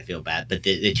that I feel bad. But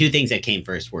the 2 things that came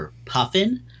first were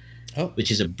puffin, which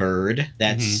is a bird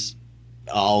that's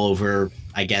all over.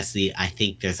 I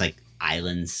think there's like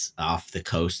islands off the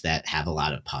coast that have a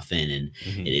lot of puffin, and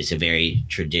it is a very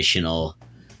traditional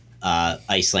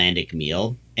Icelandic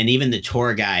meal. And even the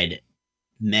tour guide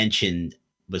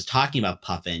was talking about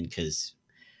puffin because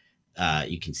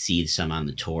you can see some on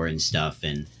the tour and stuff,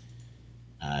 and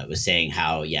was saying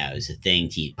how it was a thing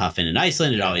to eat puffin in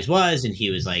Iceland. It always was, and he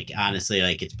was like, honestly,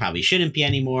 like it probably shouldn't be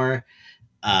anymore.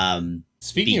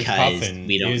 Speaking of puffin,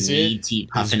 we don't need to eat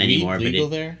puffin anymore. Is legal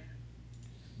there?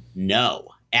 No,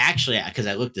 actually, because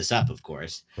I looked this up, of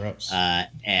course. Gross.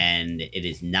 And it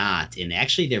is not. And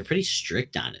actually, they're pretty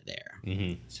strict on it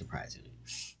there. Surprisingly.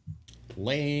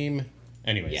 Lame.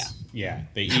 Anyways, they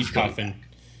eat puffin.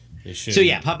 So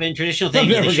puffin, traditional thing.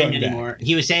 They shouldn't anymore.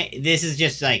 He was saying this is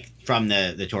just like from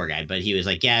the tour guide, but he was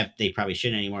like, they probably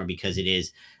shouldn't anymore because it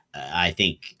is, I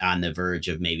think, on the verge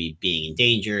of maybe being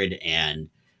endangered, and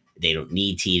they don't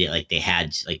need to eat it like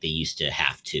they used to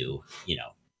have to,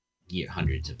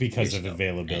 hundreds of because years of ago.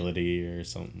 availability or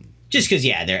something. Just because,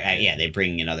 they're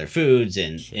bringing in other foods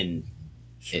and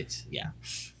it's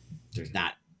there's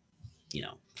not,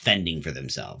 fending for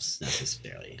themselves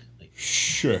necessarily.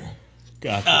 Sure.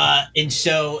 Gotcha. And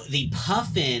so the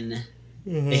puffin,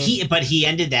 he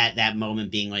ended that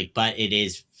moment being like, but it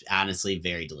is honestly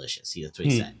very delicious. That's what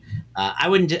he said. I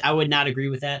would not agree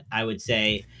with that. I would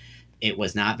say it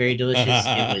was not very delicious.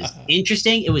 It was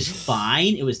interesting. It was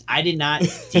fine. I did not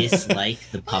dislike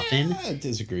the puffin. I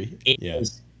disagree. It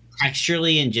was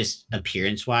texturally and just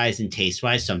appearance wise and taste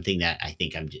wise something that I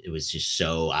think it was just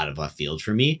so out of left field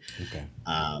for me. Okay.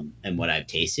 And what I've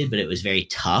tasted, but it was very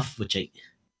tough, which I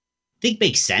think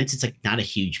makes sense. It's like not a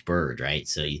huge bird, right?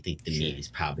 So you think the meat is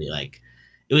probably like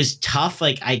it was tough.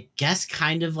 Like, I guess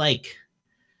kind of like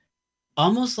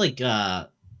almost like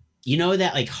you know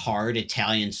that like hard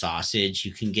Italian sausage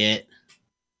you can get?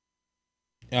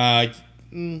 I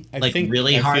like think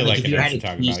really hard. Feel like like if you I had know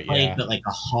a what cheese you're talking about, plate, yeah. but like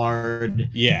a hard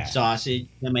sausage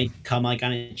that might come like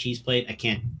on a cheese plate.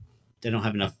 I don't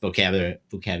have enough vocabulary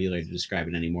to describe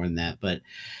it any more than that. But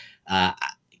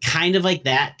kind of like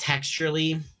that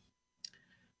texturally.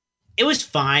 It was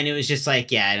fine. It was just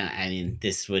like, yeah, I mean,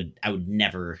 I would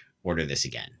never order this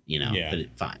again, you know,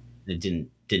 but fine. It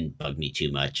didn't bug me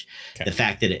too much. Okay. The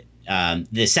fact that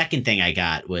the second thing I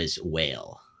got was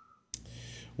whale.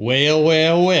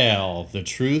 Whale. The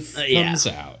truth comes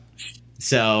out.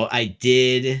 So I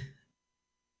did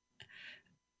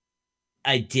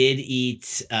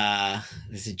eat,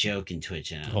 there's a joke in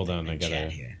Twitch. Hold on. I'm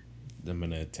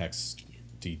going to text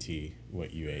DT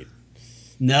what you ate.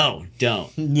 No,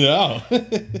 don't. No.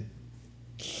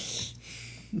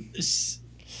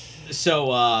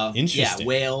 So, interesting.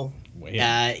 Whale.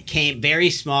 Came very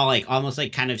small, like almost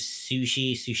like kind of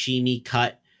sashimi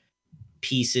cut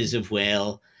pieces of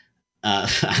whale on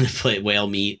the plate, whale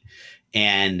meat.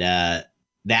 And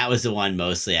that was the one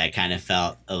mostly I kind of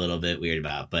felt a little bit weird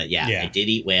about. But I did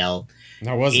eat whale.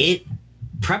 How was it?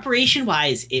 Preparation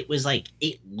wise, it was like,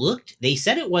 they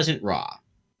said it wasn't raw.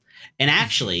 And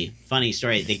actually, funny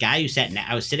story, the guy who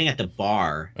I was sitting at the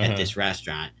bar at this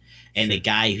restaurant, and the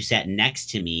guy who sat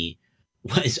next to me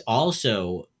was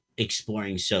also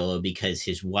exploring solo because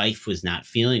his wife was not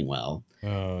feeling well.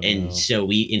 So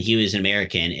he was an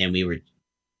American, and we were.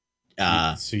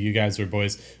 So you guys were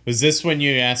boys. Was this when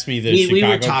you asked me the Chicago we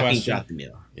were talking question? throughout the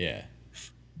meal. Yeah.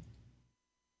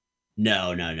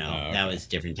 No. Okay. That was a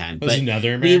different time. Was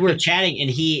another American? We were chatting,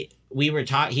 and we were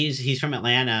talking. He's from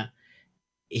Atlanta.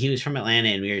 He was from Atlanta,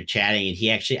 and we were chatting,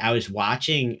 and I was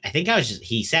watching,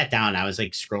 he sat down, I was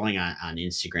like scrolling on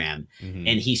Instagram,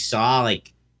 and he saw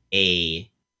like a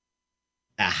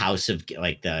house of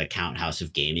like the account House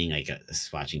of Gaming, like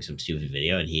watching some stupid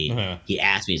video. And he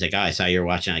asked me, he's like, oh, I saw you were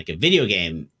watching like a video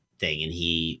game thing. And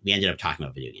we ended up talking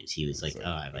about video games. He was like,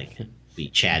 we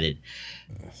chatted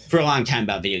for a long time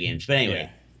about video games. But anyway,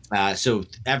 so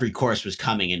every course was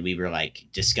coming and we were like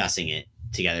discussing it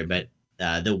together, but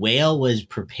the whale was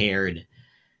prepared.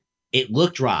 It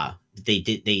looked raw.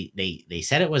 They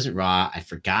said it wasn't raw. I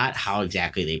forgot how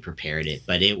exactly they prepared it,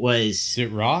 but it was. Is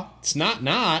it raw? It's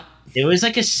not. It was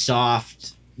like a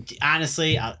soft.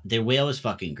 Honestly, the whale was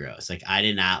fucking gross. Like, I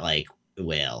did not like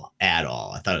whale at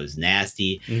all. I thought it was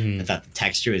nasty. I thought the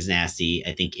texture was nasty.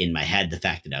 I think in my head, the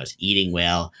fact that I was eating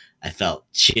whale, I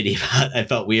felt shitty about. I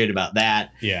felt weird about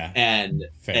that. Yeah, and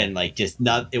like just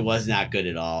not. It was not good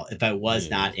at all. If I was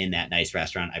not in that nice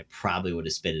restaurant, I probably would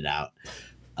have spit it out.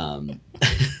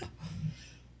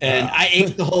 And I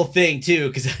ate the whole thing too,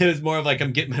 because it was more of like,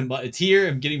 I'm getting it's here.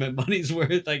 I'm getting my money's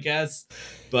worth, I guess.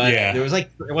 But there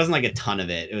wasn't like a ton of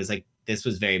it. It was like, this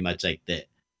was very much like it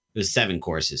was 7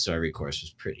 courses. So every course was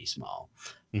pretty small.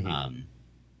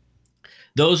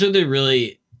 Those are the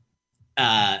really,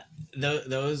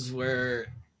 those were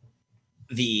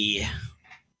the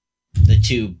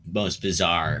 2 most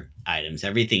bizarre items.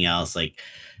 Everything else, like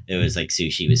it was like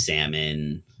sushi with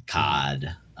salmon,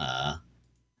 cod,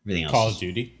 everything else. Call of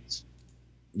Duty?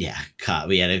 Yeah,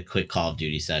 we had a quick Call of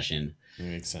Duty session. That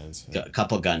makes sense. A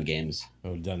couple gun games.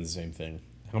 Oh, done the same thing.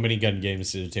 How many gun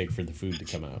games did it take for the food to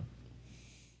come out?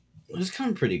 It was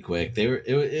coming pretty quick.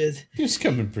 It was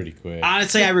coming pretty quick.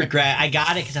 Honestly, I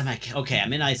got it because I'm like, okay,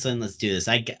 I'm in Iceland. Let's do this.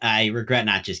 I regret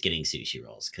not just getting sushi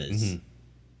rolls because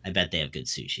I bet they have good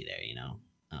sushi there, you know?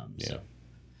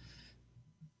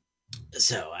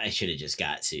 So I should have just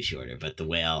got sushi order, but the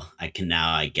whale, I can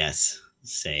now, I guess,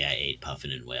 say I ate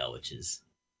puffin and whale, which is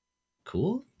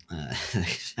cool. I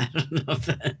don't know if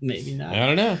maybe not. I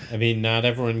don't know. I mean, not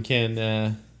everyone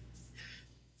can.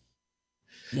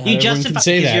 You justify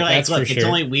say that. You're like, look, it's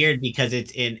only weird because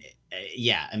it's in.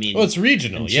 I mean, well, it's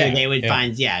regional. I'm sure they would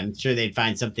find. Yeah, I'm sure they'd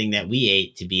find something that we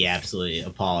ate to be absolutely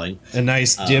appalling. A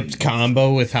nice dipped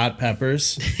combo with hot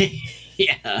peppers.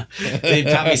 Yeah, they'd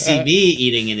probably see me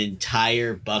eating an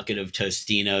entire bucket of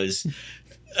Tostino's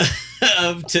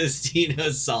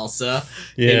salsa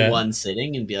in one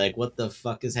sitting and be like, what the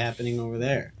fuck is happening over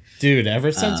there? Dude,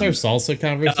 ever since our salsa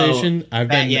conversation, I've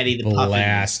been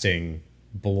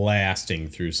blasting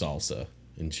through salsa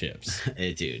and chips.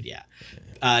 Dude, yeah.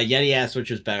 Yeti asked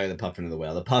which was better, the puffin or the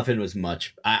whale. The puffin was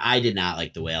much. I did not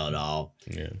like the whale at all.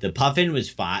 Yeah. The puffin was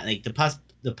fine. Like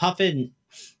the puffin.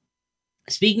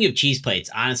 Speaking of cheese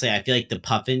plates, honestly, I feel like the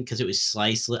puffin, because it was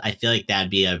sliced, I feel like that'd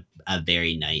be a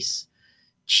very nice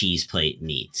cheese plate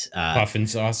meat. Puffin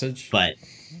sausage? But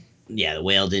Yeah, the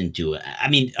whale didn't do it. I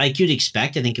mean, like you'd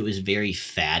expect. I think it was very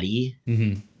fatty,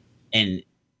 and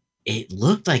it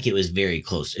looked like it was very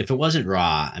close. If it wasn't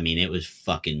raw, I mean, it was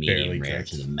fucking medium rare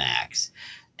to the max,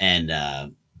 and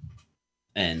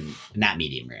not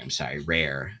medium rare. I'm sorry,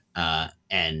 rare.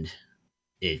 And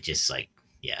it just like,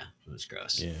 yeah, it was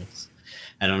gross. Yeah,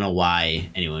 I don't know why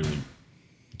anyone would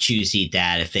choose to eat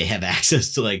that if they have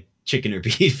access to like chicken or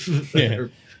beef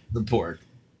or the pork.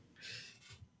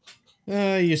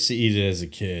 I used to eat it as a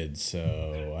kid,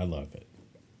 so I love it.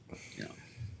 Yeah.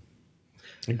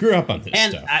 I grew up on this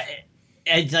stuff.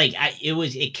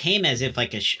 It came as if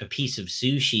like a piece of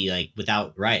sushi, like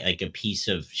without like a piece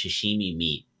of sashimi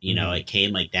meat. You know, it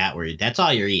came like that, where that's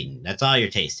all you're eating, that's all you're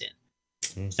tasting.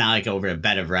 It's not like over a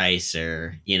bed of rice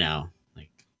or like.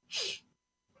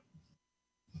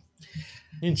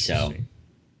 Interesting. So,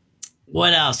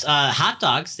 what else? Hot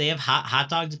dogs. They have hot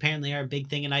dogs. Apparently, are a big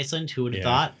thing in Iceland. Who would have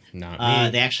thought? Not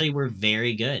me. They actually were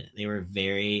very good. They were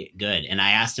very good. And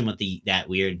I asked him what that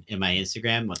weird in my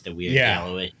Instagram, what the weird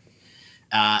yellow.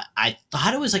 I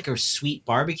thought it was like a sweet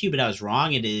barbecue, but I was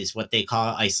wrong. It is what they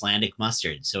call Icelandic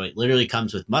mustard. So it literally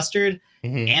comes with mustard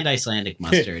and Icelandic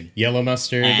mustard, yellow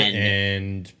mustard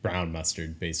and brown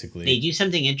mustard. Basically, they do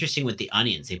something interesting with the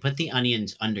onions. They put the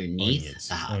onions underneath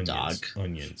the hot dog.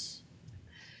 Onions.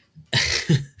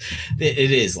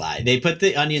 It is lie. They put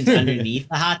the onions underneath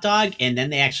the hot dog, and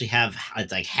then they actually have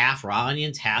it's like half raw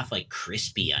onions, half like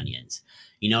crispy onions.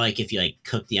 You know, like if you like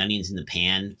cook the onions in the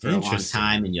pan for a long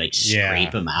time and you like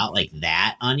scrape them out, like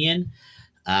that onion,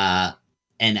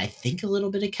 and I think a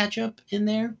little bit of ketchup in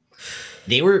there.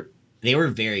 They were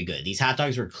very good. These hot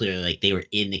dogs were clearly like they were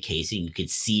in the casing. You could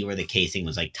see where the casing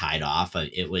was like tied off.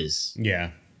 It was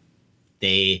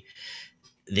They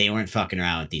weren't fucking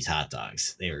around with these hot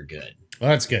dogs. They were good. Well,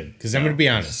 that's good, because I'm going to be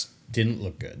honest. Didn't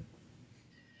look good.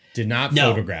 Did not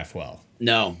photograph well.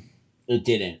 No, it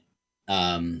didn't.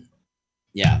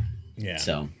 Yeah.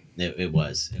 So it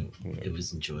was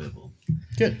enjoyable.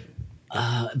 Good.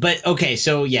 But okay,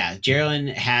 so yeah, Geraldine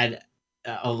had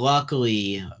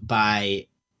luckily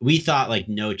we thought like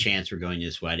no chance we're going to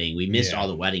this wedding. We missed all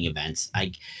the wedding events.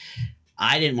 I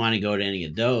didn't want to go to any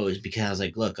of those because I was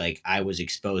like, look, like I was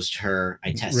exposed to her.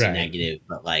 I tested negative,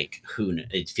 but like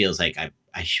it feels like I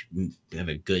have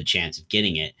a good chance of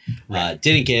getting it.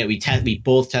 Didn't get it. We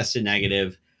both tested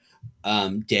negative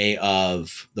day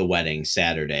of the wedding,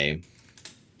 Saturday.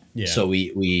 Yeah. So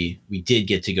we did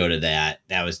get to go to that.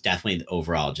 That was definitely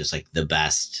overall just like the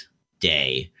best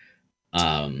day.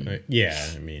 Yeah,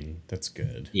 I mean, that's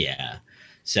good. Yeah.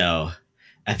 So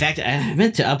in fact,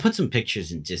 I'll put some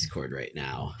pictures in Discord right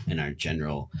now in our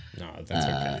general. No, that's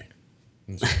okay.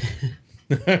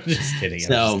 I'm just kidding.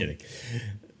 I'm just kidding.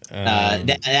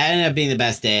 That ended up being the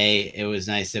best day. It was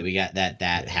nice that we got that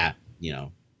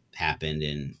happened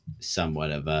in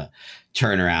somewhat of a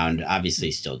turnaround.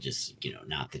 Obviously, still just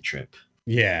not the trip.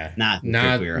 Yeah, not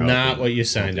what you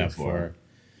signed up for.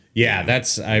 Yeah,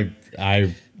 that's I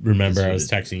remember I was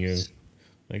texting you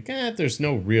like, there's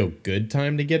no real good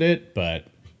time to get it, but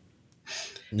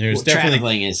there's definitely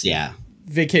traveling is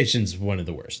vacation's one of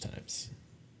the worst times.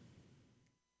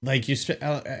 Like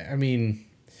I mean,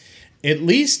 at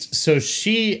least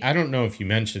I don't know if you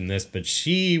mentioned this, but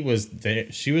she was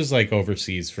there. She was like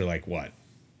overseas for like what,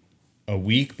 a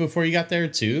week before you got there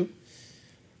too.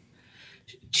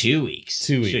 2 weeks.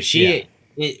 2 weeks. So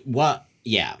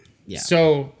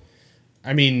So,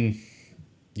 I mean,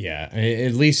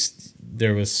 at least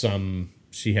there was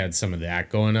she had some of that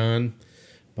going on,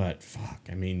 but fuck,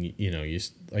 I mean, you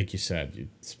like you said, you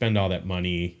spend all that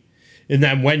money, and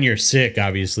then when you're sick,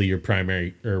 obviously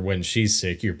when she's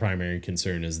sick, your primary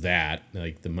concern is that,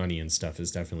 like, the money and stuff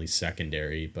is definitely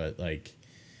secondary, but like,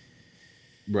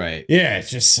 right. Yeah,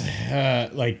 it's just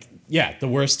the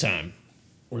worst time.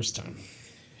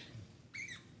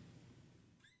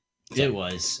 It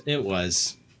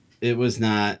was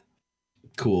not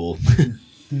cool.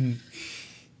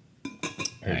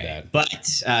 Right. But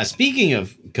speaking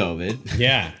of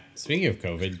COVID. Speaking of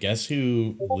COVID, guess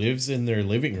who lives in their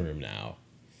living room now?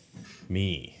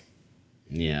 Me.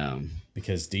 Yeah.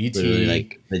 Because DT. Literally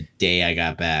like the day I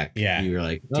got back. Yeah. You were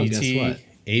like, DT guess what?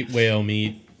 ate whale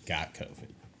meat, got COVID.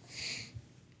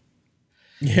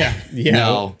 Yeah.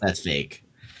 No, that's fake.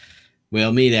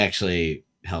 Whale meat actually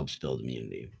helps build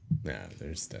immunity. No,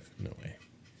 there's definitely no way.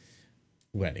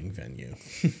 Wedding venue.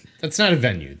 That's not a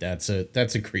venue. That's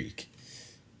a creek.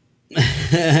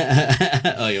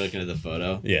 Oh, you're looking at the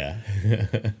photo? Yeah.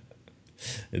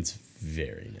 It's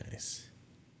very nice.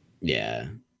 Yeah.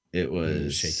 It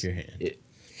was. Shake your hand.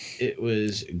 It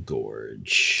was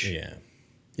gorge. Yeah.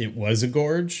 It was a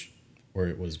gorge, or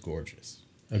it was gorgeous?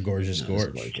 A gorgeous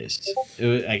gorge. Gorgeous.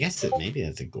 I guess maybe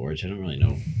that's a gorge. I don't really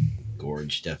know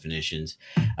gorge definitions.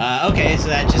 Okay, so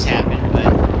that just happened,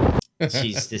 but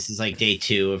this is like day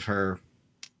 2 of her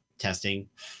testing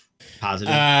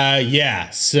positive. Yeah.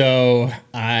 So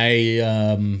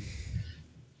I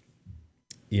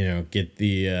get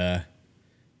the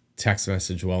text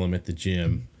message while I'm at the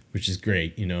gym, which is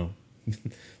great.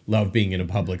 Love being in a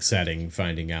public setting,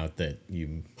 finding out that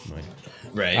you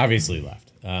might obviously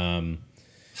left.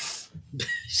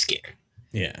 Scared.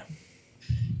 Yeah.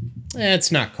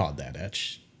 It's not called that,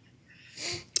 Etch.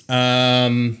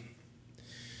 I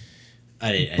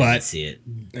didn't see it.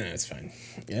 It's fine.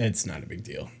 It's not a big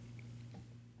deal.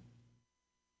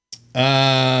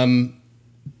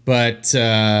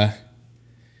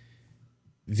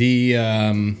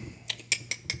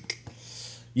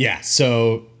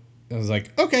 So I was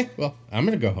like, okay, well, I'm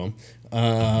gonna go home.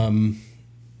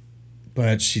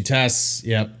 But she tests,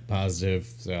 positive.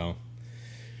 So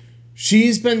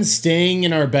she's been staying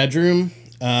in our bedroom,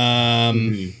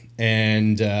 and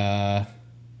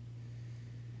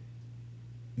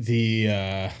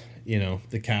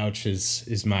the couch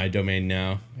is my domain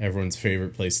now. Everyone's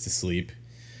favorite place to sleep.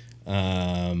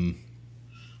 Yeah,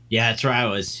 that's where I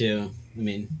was too. I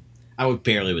mean, I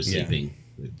barely was sleeping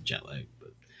with jet lag,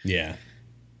 but yeah,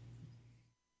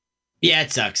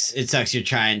 it sucks. It sucks. You're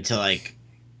trying to like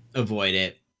avoid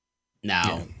it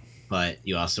now, but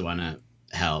you also want to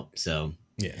help. So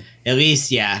at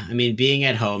least, I mean, being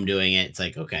at home doing it, it's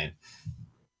like, okay,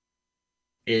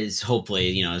 is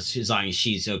hopefully, as long as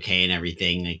she's okay and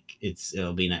everything, like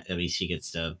it'll be at least she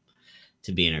gets to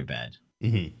be in her bed.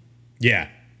 Mm-hmm. Yeah,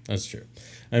 that's true.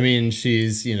 I mean,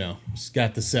 she's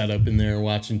got the setup in there,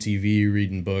 watching TV,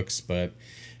 reading books, but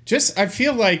I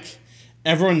feel like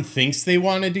everyone thinks they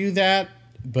want to do that,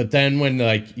 but then when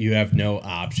like you have no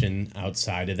option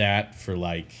outside of that for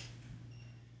like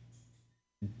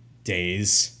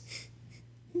days,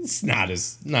 it's not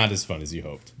as fun as you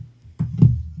hoped.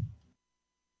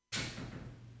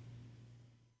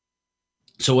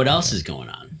 So what else is going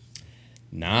on?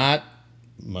 Not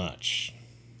much.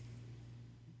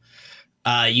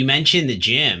 You mentioned the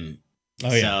gym.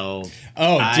 Oh yeah. So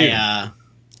dude.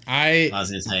 I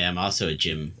was gonna say I'm also a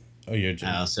gym. Oh, you're a gym.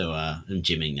 I also am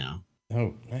gymming now.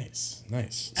 Oh, nice.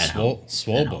 At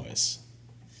Swole boys.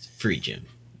 Free gym.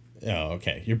 Oh,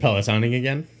 okay. You're Pelotoning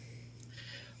again?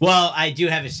 Well, I do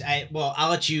have I'll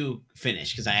let you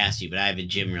finish because I asked you, but I have a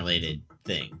gym related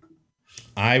thing.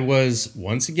 I was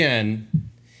once again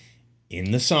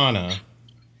in the sauna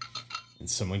and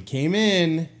someone came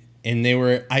in and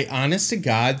I honest to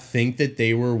God think that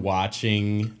they were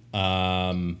watching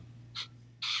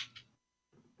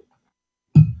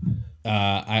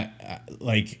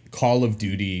like Call of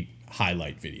Duty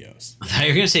highlight videos. I thought you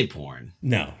were gonna say porn.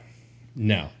 No. In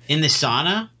the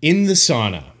sauna? In the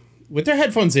sauna. With their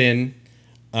headphones in.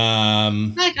 I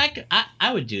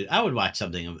would watch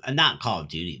something not Call of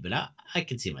Duty, but I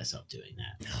could see myself doing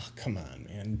that. Oh, come on,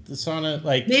 man. The sauna,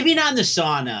 like maybe not in the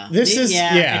sauna.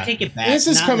 I take it back. This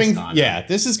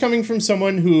is coming from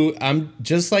someone who I'm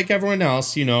just like everyone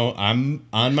else, I'm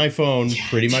on my phone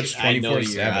pretty much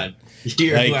 24/7.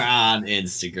 You're on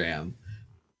Instagram.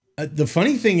 The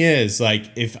funny thing is,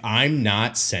 like, if I'm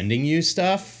not sending you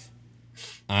stuff,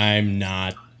 I'm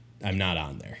not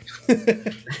on there.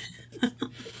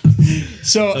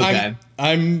 So okay.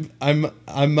 I'm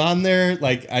on there,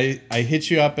 like I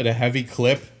hit you up at a heavy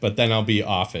clip, but then I'll be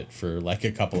off it for like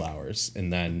a couple hours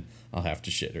and then I'll have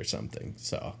to shit or something.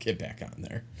 So I'll get back on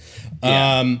there.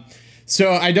 Yeah.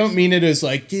 So I don't mean it as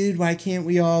like, dude, why can't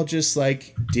we all just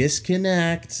like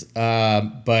disconnect?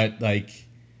 But like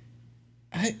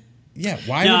why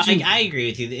would you? I agree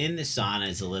with you. In the sauna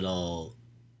is a little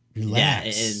relax.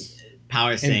 Yeah,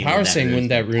 Power saying wouldn't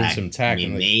that ruin some tech? I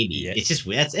mean, maybe. Yeah. It's just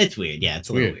weird. It's weird. Yeah, it's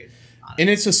a little weird. And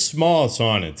it's a small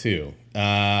sauna too.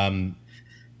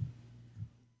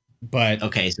 But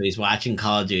okay, so he's watching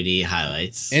Call of Duty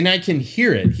highlights. And I can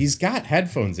hear it. He's got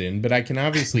headphones in, but I can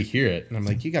obviously hear it. And I'm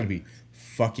like, you gotta be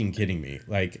fucking kidding me.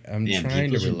 Like, I'm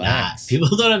trying to relax.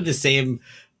 People don't have the same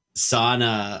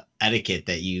sauna etiquette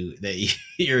that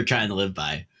you're trying to live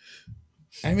by.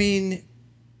 I mean,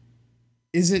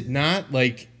 is it not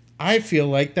like, I feel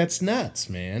like that's nuts,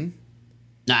 man.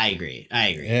 No, I agree.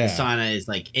 Yeah. The sauna is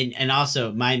like, and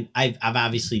also I've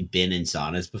obviously been in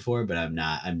saunas before, but I'm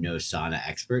no sauna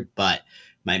expert, but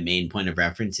my main point of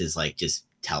reference is like just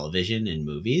television and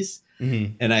movies.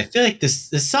 Mm-hmm. And I feel like the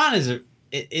saunas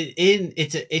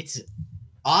it's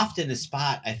often a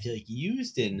spot I feel like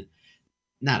used in,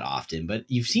 not often, but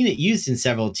you've seen it used in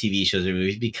several TV shows or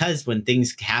movies because when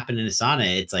things happen in a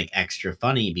sauna, it's like extra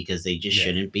funny because they just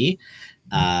shouldn't be.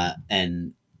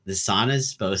 And the sauna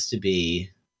is supposed to be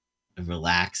a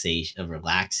relaxing,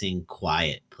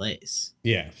 quiet place.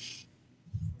 Yeah.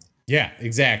 Yeah,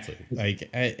 exactly. Like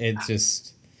it's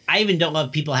just. I even don't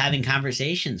love people having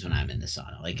conversations when I'm in the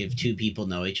sauna. Like if two people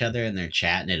know each other and they're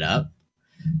chatting it up.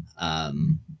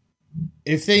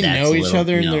 If they know each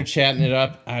other and they're chatting it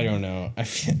up, I don't know.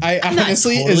 I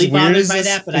honestly, totally as weird as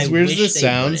this this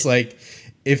sounds, like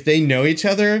if they know each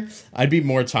other, I'd be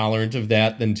more tolerant of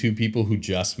that than two people who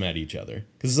just met each other.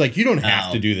 Because it's like you don't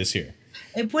have to do this here.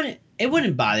 It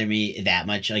wouldn't bother me that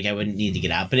much. Like I wouldn't need to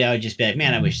get out, but I would just be like,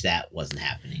 man, I wish that wasn't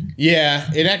happening. Yeah,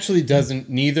 it actually doesn't.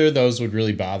 Neither of those would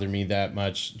really bother me that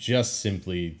much. Just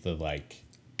simply the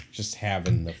just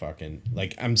having the fucking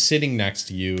I'm sitting next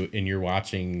to you and you're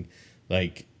watching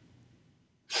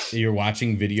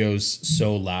videos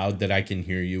so loud that I can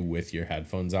hear you with your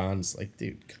headphones on. It's like,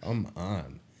 dude, come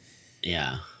on.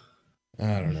 Yeah.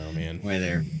 I don't know, man. Were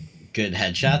there good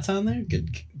headshots on there?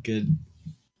 Good.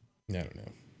 I don't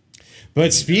know.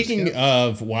 But speaking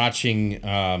of watching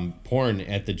porn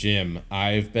at the gym,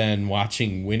 I've been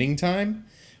watching Winning Time,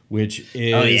 which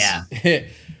is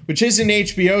which is an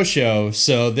HBO show.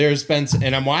 So there's been,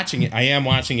 and I'm watching it. I am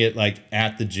watching it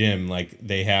at the gym. Like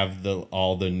they have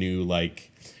all the new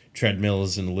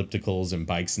treadmills and ellipticals and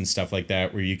bikes and stuff like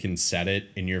that where you can set it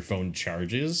and your phone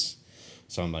charges.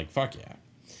 So I'm like, fuck yeah.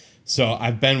 So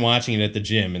I've been watching it at the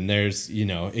gym, and there's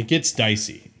it gets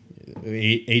dicey.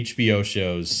 HBO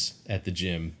shows at the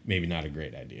gym, maybe not a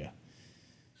great idea.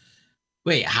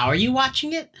 Wait, how are you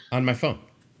watching it? On my phone.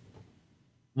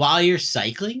 While you're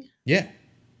cycling? Yeah.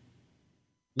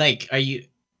 Are you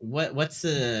what's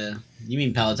you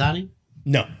mean Pelotoning?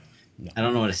 No. I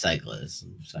don't know what a cycle is.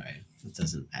 I'm sorry. It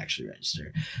doesn't actually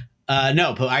register.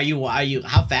 No, but are you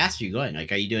how fast are you going?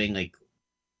 Are you doing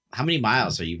how many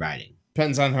miles are you riding?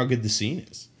 Depends on how good the scene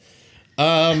is.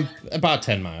 About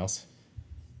 10 miles.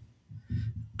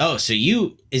 Oh, so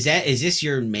is this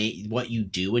your what you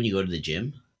do when you go to the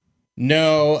gym?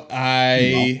 No,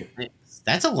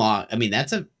 that's a long. I mean,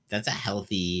 that's a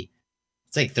healthy.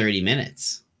 It's 30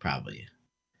 minutes probably.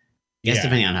 I guess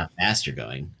depending on how fast you're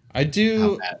going. I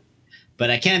do, but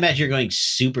I can't imagine you're going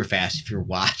super fast if you're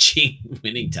watching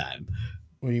Winning Time.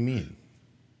 What do you mean?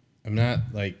 I'm not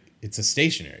it's a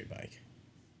stationary bike.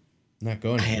 I'm not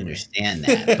going anywhere. I understand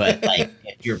that, but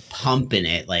if you're pumping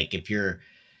it,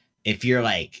 if you're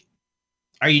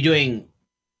are you doing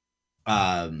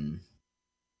what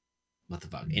the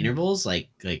fuck intervals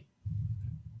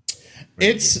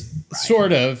it's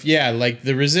sort of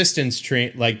the resistance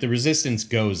the resistance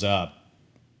goes up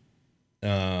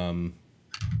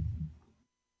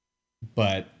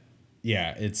but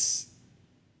yeah it's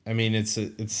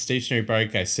a stationary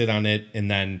bike. I sit on it, and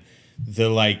then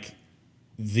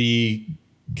the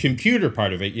computer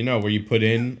part of it, where you put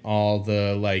in all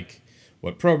the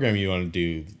what program you want to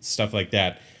do, stuff like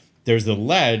that. There's the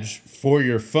ledge for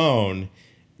your phone,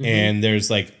 and there's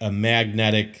a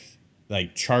magnetic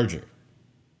charger.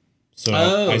 So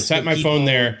I set my phone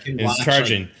there and it's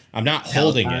charging. I'm not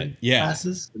holding it. Yeah.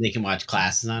 Classes? They can watch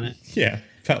classes on it. Yeah.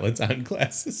 Peloton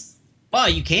classes. Well,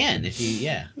 you can if you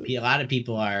a lot of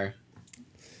people are.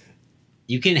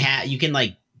 You can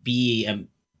be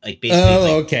basically.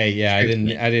 Oh, okay. Yeah, I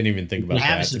didn't even think about that.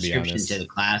 Have a to be honest, to the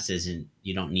classes, and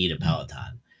you don't need a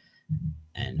Peloton,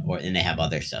 and they have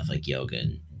other stuff like yoga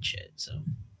and shit. So,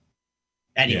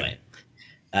 anyway,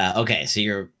 okay.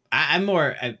 So I'm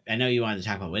more. I know you wanted to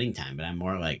talk about Winning Time, but I'm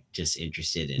more just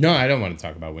interested in. No, I don't want to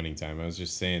talk about Winning Time. I was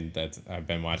just saying that I've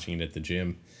been watching it at the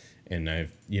gym, and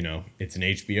it's an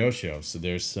HBO show, so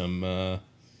there's some.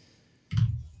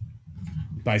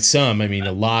 By some, I mean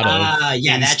a lot of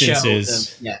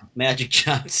instances. That show, Magic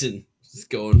Johnson is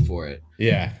going for it.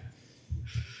 Yeah,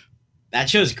 that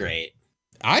show's great.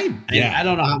 I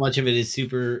don't know how much of it is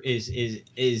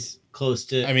is close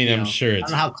to. I mean, I'm sure it's I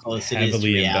don't know how close it is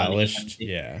heavily embellished.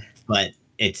 Yeah, but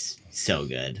it's so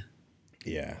good.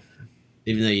 Yeah,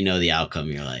 even though you know the outcome,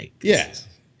 you're like,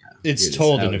 it's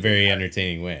told in a very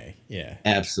entertaining way. Yeah,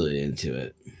 absolutely into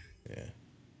it.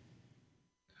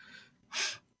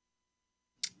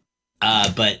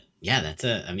 But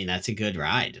that's a good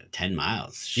ride. 10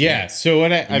 miles. Shit. Yeah. So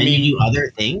what I mean, you do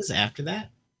other things after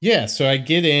that. Yeah. So I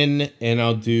get in and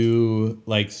I'll do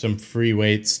some free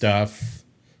weight stuff,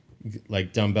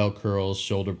 like dumbbell curls,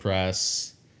 shoulder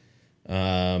press.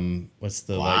 What's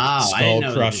the skull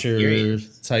crusher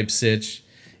type sitch?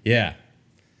 Yeah.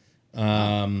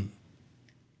 And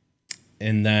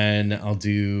then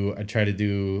I try to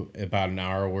do about an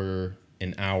hour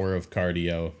of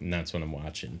cardio, and that's what I'm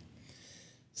watching.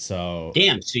 So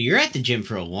damn, so you're at the gym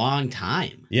for a long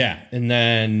time. Yeah, and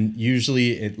then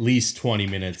usually at least 20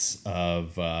 minutes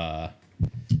of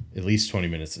at least 20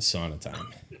 minutes of sauna time.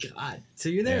 God, so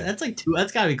you're there? Yeah. That's like two.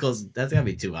 That's gotta be close. That's gotta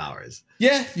be 2 hours.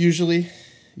 Yeah, usually.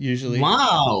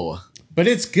 Wow. But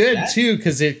it's good too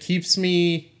because it keeps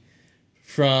me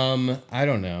from. I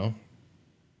don't know.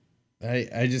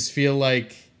 I just feel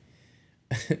like.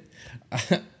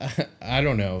 I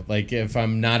don't know. Like if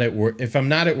I'm not at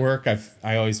work,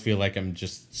 I always feel like I'm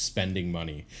just spending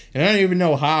money, and I don't even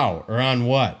know how or on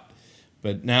what.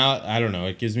 But now I don't know.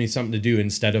 It gives me something to do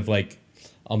instead of like.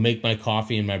 I'll make my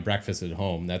coffee and my breakfast at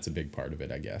home. That's a big part of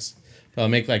it, I guess. But I'll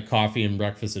make like coffee and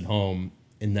breakfast at home,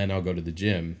 and then I'll go to the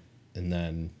gym, and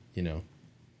then I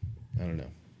don't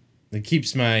know. It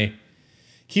keeps me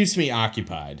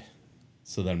occupied,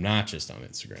 so that I'm not just on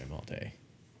Instagram all day.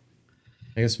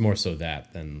 I guess more so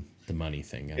that than the money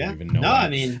thing. I don't even know. I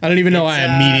don't even know why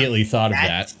I immediately thought of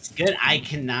that. Good. I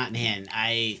cannot, man.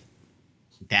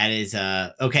 That is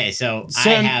okay. So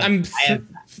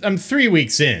I'm 3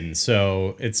 weeks in,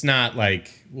 so it's not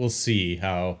like we'll see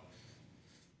how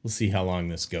long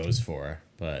this goes for.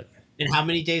 But and how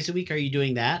many days a week are you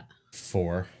doing that?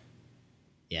 4.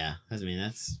 Yeah,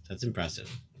 that's impressive.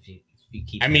 If you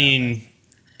keep.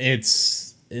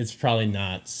 It's probably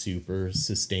not super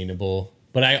sustainable.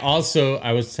 But I was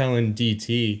telling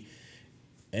DT,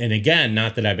 and again,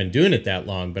 not that I've been doing it that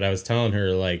long, but I was telling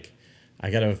her like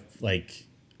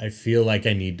I feel like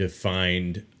I need to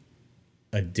find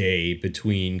a day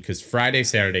between, because Friday,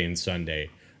 Saturday, and Sunday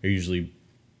are usually,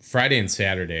 Friday and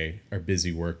Saturday are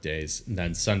busy work days, and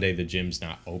then Sunday the gym's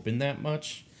not open that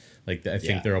much. Like I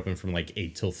think they're open from like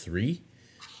 8 till 3.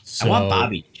 So, I want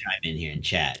Bobby to chime in here and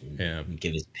chat and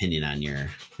give his opinion on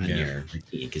your routine,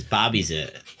 because Bobby's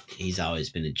he's always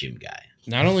been a gym guy.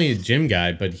 Not only a gym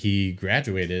guy, but he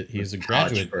graduated. He's a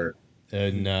graduate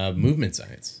in movement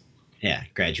science. Yeah,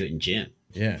 graduate in gym.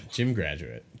 Yeah, gym grad.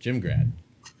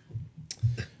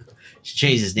 Should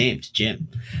change his name to Jim.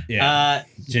 Yeah,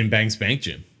 Jim Banks Bank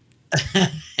Gym.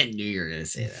 I knew you were gonna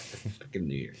say that. I fucking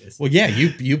knew you were gonna say. Well, yeah,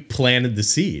 you planted the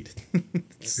seed.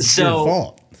 It's your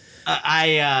fault.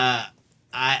 I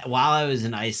while I was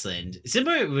in Iceland,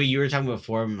 similar to what you were talking about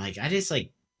before, I'm like, I just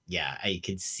like, yeah, I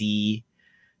could see.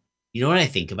 You know what I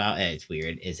think about? And it's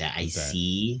weird is that I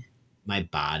see my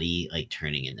body like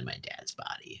turning into my dad's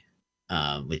body.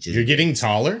 Which is you're getting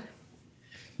taller?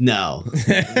 No,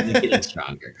 I'm getting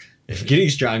stronger. I'm getting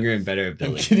stronger and better at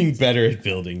building. I'm getting better at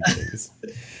building things.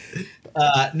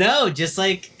 No, just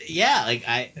like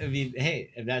I mean, hey,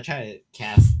 I'm not trying to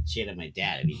cast shit at my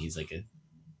dad. I mean, he's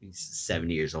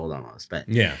 70 years old almost, but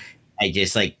yeah, I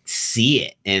just like see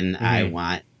it, and I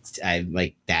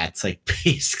like that's like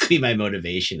basically my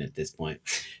motivation at this point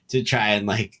to try and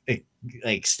like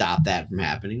stop that from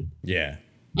happening. Yeah.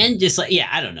 And just like,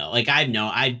 I don't know. Like,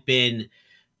 I've been,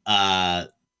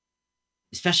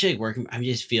 especially like working, I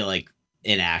just feel like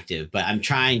inactive, but I'm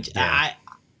trying to,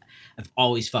 I've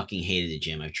always fucking hated the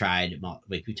gym. I've tried,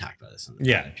 like we talked about this.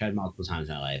 I've tried multiple times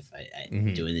in my life.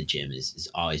 Doing the gym has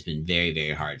always been very,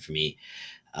 very hard for me.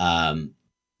 And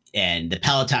the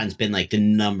Peloton's been like the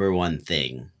number one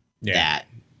thing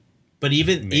but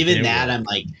even that, I'm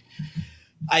like,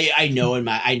 I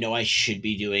know I should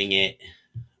be doing it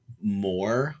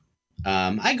more.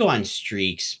 I go on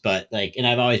streaks, but like, and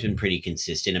I've always been pretty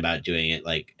consistent about doing it,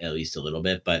 like at least a little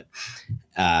bit, but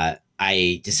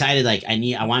I decided like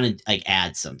I want to like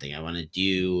add something. I want to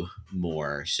do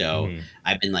more. So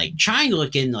I've been like trying to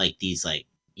look into like these, like,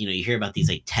 you hear about these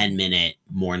like 10-minute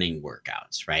morning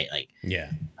workouts, right? Like,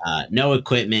 no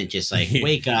equipment, just like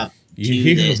wake up.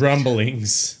 You hear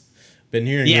rumblings. Been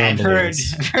hearing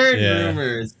rumblings. I've heard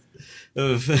rumors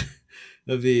of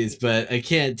these, but I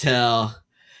can't tell,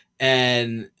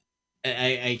 and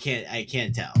I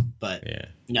can't tell. But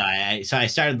so I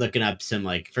started looking up some,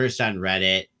 like, first on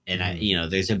Reddit,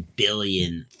 and there's a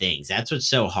billion things. That's what's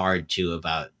so hard too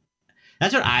about.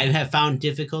 That's what I have found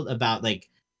difficult about like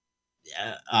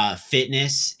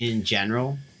fitness in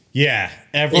general. Yeah,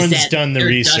 everyone's done the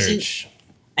research.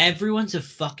 Everyone's a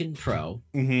fucking pro,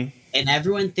 and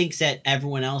everyone thinks that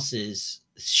everyone else's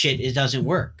shit doesn't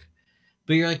work.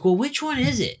 But you're like, well, which one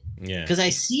is it? Yeah. Because I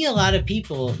see a lot of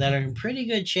people that are in pretty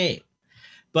good shape,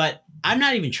 but I'm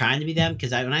not even trying to be them.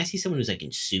 Because when I see someone who's like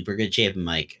in super good shape, I'm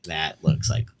like, that looks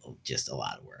like just a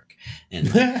lot of work,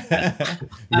 and like, I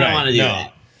don't want to do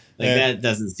that. Like that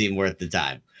doesn't seem worth the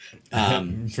time.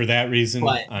 For that reason,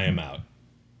 I am out.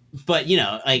 But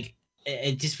like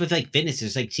it just with like fitness,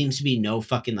 there's like seems to be no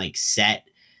fucking like set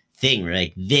thing where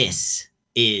like this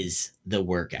is the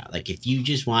workout. Like if you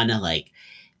just want to like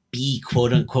be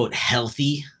quote unquote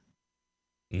healthy,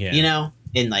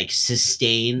 and like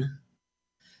sustain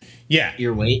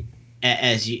your weight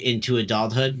as you into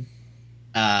adulthood,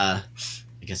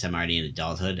 I guess I'm already in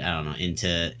adulthood. I don't know,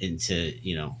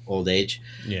 into old age.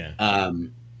 Yeah.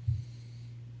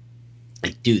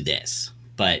 Like do this,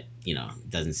 but it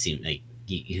doesn't seem like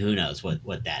who knows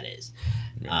what that is.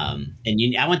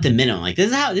 And I want the minimum. Like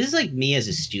this is like me as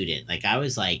a student. Like I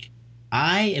was like,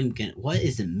 what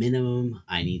is the minimum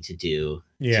I need to do?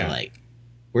 Yeah. To like,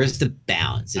 where's the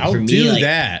balance? And I'll for me, do like,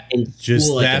 that. Just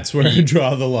school, like, that's where I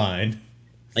draw the line.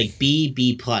 Like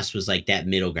B plus was like that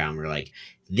middle ground where like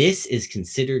this is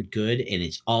considered good and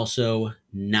it's also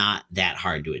not that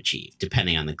hard to achieve,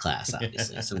 depending on the class.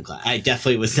 Obviously, some class I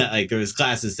definitely was not like there was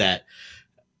classes that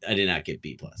I did not get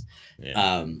B plus.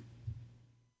 Yeah.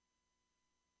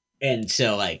 And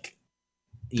so like,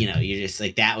 you're just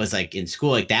like that was like in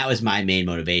school, like that was my main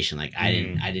motivation. Like I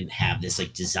didn't have this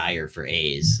like desire for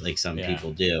A's like some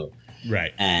people do.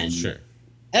 Right. And sure.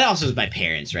 It also is my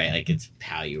parents, right? Like it's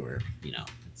how you were,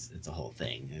 it's a whole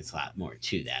thing. There's a lot more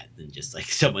to that than just like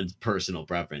someone's personal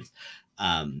preference.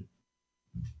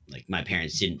 Like my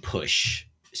parents didn't push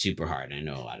super hard. I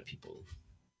know a lot of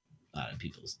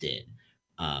people's did.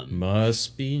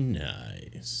 Must be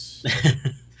nice.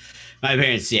 My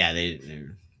parents,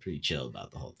 they're pretty chill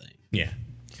about the whole thing. Yeah.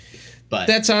 But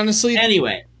that's honestly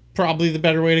anyway, probably the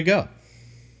better way to go.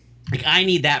 Like I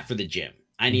need that for the gym.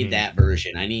 I need that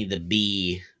version. I need the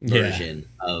B version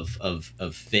of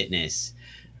fitness.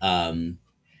 And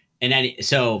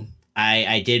so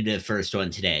I did the first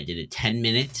one today. I did a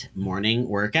 10-minute morning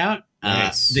workout.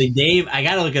 Nice. The name, I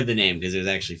got to look up the name because it was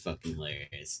actually fucking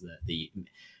hilarious.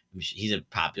 He's a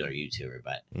popular YouTuber,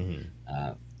 but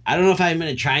I don't know if I'm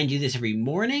going to try and do this every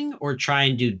morning or try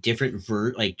and do different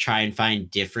try and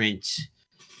find different,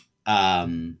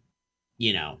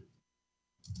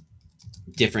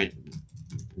 different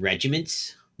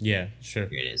regiments. Yeah, sure.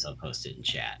 Here it is. I'll post it in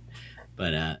chat.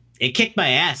 But it kicked my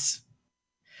ass.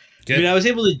 Good. I mean, I was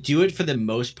able to do it for the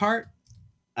most part.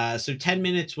 So 10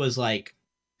 minutes was like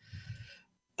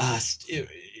it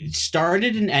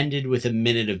started and ended with a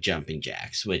minute of jumping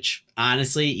jacks, which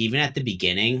honestly, even at the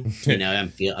beginning,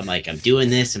 I'm doing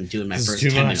this. I'm doing my first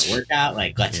 10-minute workout.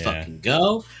 Like, let's fucking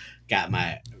go. Got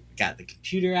the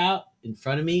computer out in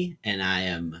front of me, and I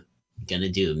am gonna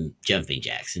do jumping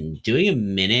jacks. And doing a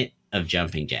minute of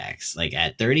jumping jacks, like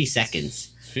at 30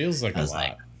 seconds, feels like a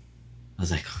lot. I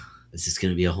was like, is this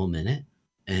gonna be a whole minute?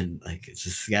 And like, is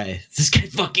this guy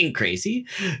fucking crazy?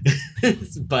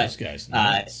 But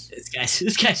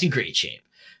this guy's in great shape.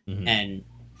 Mm-hmm. And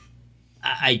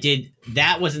I did,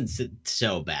 that wasn't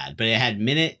so bad, but it had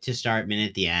minute to start, minute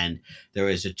at the end. There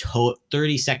was a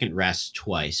 30-second rest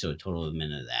twice, so a total of a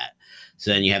minute of that.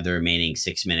 So then you have the remaining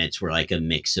 6 minutes were like a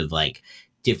mix of like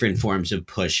different forms of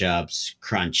push-ups,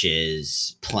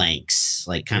 crunches, planks,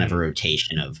 like kind of a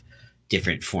rotation of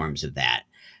different forms of that.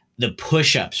 The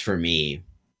push-ups for me,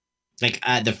 like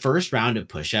the first round of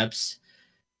push-ups,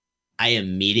 I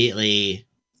immediately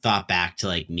thought back to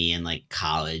like me in like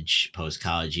college,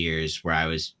 post-college years where I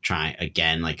was trying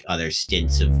again, like other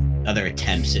attempts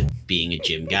at being a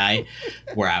gym guy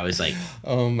where I was like,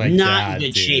 not in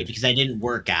good shape because I didn't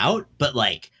work out, but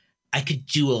like I could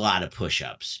do a lot of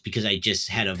push-ups because I just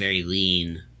had a very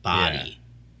lean body.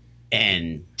 Yeah.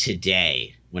 And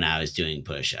today when I was doing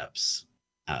push-ups,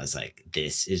 I was like,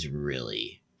 this is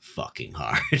really fucking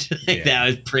hard. That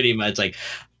was pretty much like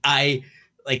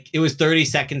it was 30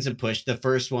 seconds of push. The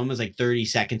first one was like 30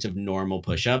 seconds of normal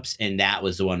push-ups, and that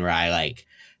was the one where I like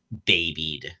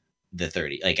babied the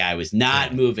 30. Like I was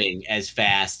not moving as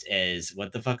fast as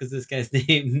what the fuck is this guy's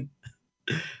name?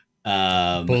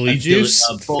 Bully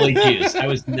Juice. Bully Juice. I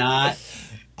was not.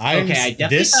 I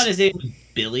definitely thought his name was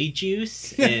Billy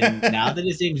Juice, and now that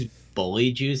his name's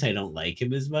Bully Juice, I don't like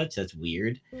him as much. That's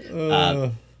weird.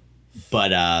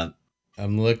 But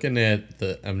I'm looking at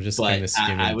I'm just kind of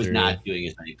skimming through. I was not doing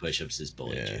as many push-ups as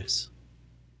Bully Juice.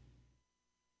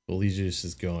 Bully Juice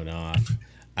is going off.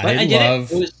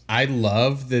 I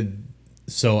love the.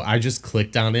 So I just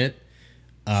clicked on it,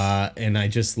 and I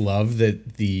just love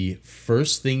that the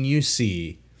first thing you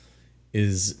see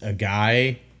is a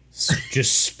guy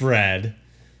just spread,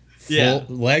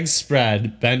 legs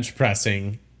spread, bench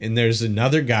pressing, and there's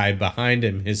another guy behind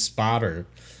him, his spotter.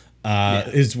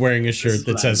 Is wearing a shirt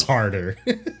that says harder.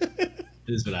 This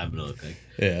is what I'm gonna look like.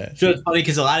 Yeah. So it's funny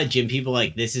because a lot of gym people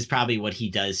like this is probably what he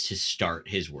does to start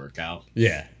his workout.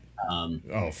 Yeah.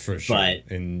 For sure. But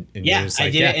and I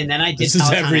did it, and then I did. This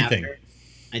is everything. After.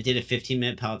 I did a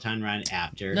 15-minute Peloton run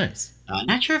after. Nice.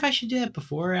 Not sure if I should do that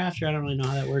before or after. I don't really know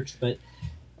how that works, but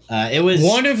it was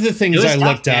one of the things I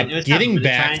looked up. Getting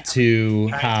back to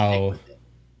how.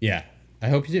 Yeah, I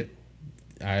hope you do.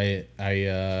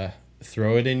 I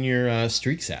throw it in your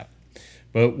Streaks app.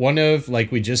 But one of,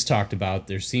 like we just talked about,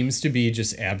 there seems to be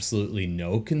just absolutely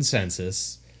no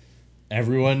consensus.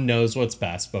 Everyone knows what's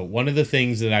best, but one of the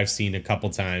things that I've seen a couple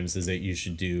times is that you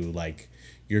should do like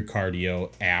your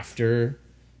cardio after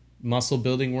muscle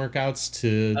building workouts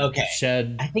to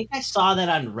shed. I think I saw that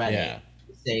on Reddit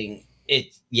saying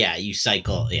you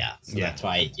cycle. Yeah. So that's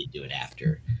why I did do it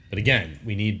after. But again,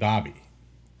 we need Bobby.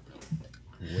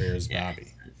 Where's Bobby?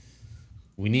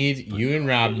 We need you and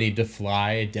Rob need to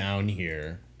fly down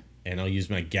here, and I'll use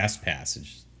my guest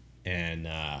passage, and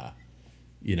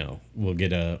we'll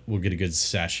get a good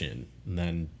session,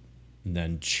 and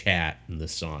then chat in the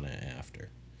sauna after.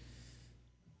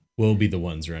 We'll be the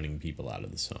ones running people out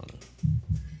of the sauna.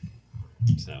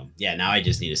 So now I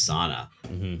just need a sauna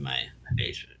in my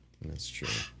basement. That's true.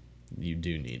 You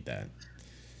do need that.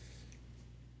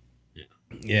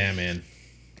 Yeah, man.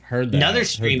 Heard that. Another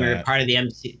streamer, part of the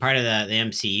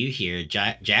MCU here,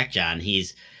 Jack John. He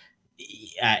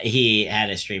had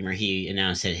a streamer. He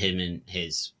announced that him and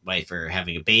his wife are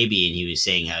having a baby, and he was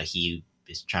saying how he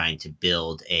is trying to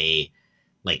build a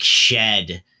like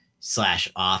shed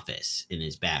 / office in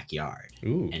his backyard.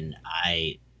 Ooh. And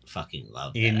I fucking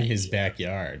love that in his idea.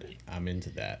 backyard. I'm into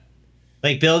that.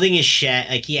 Like building a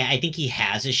shed, like I think he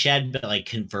has a shed, but like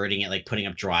converting it, like putting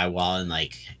up drywall and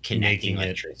like connecting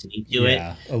electricity to it.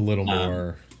 Yeah, a little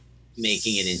more.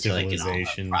 Making it into like a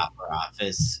proper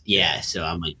office. Yeah, so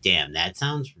I'm like, damn, that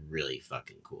sounds really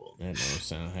fucking cool. That don't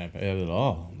sound happy at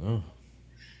all. No.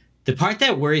 The part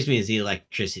that worries me is the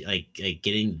electricity. Like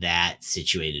getting that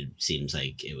situated seems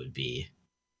like it would be,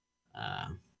 I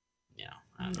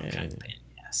don't know, kind of pain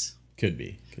in the ass. Could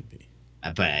be.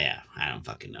 But I don't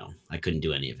fucking know. I couldn't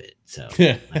do any of it, so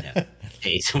I'd have to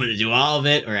pay someone to do all of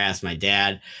it, or ask my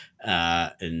dad.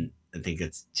 And I think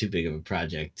that's too big of a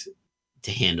project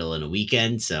to handle in a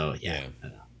weekend. So I don't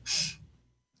know.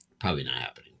 Probably not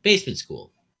happening. Basement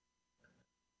school.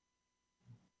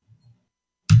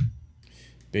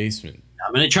 Basement.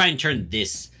 I'm gonna try and turn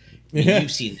this. You've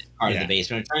seen this part of the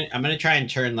basement. I'm gonna try and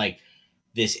turn like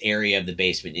this area of the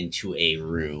basement into a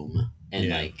room and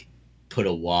like put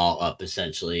a wall up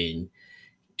essentially and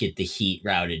get the heat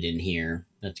routed in here.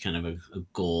 That's kind of a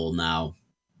goal now.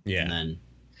 Yeah. And then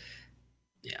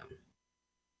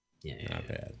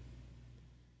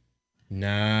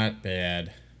Not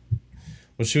bad.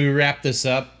 Well, should we wrap this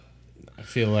up? I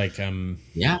feel like I'm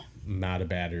out of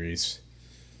batteries.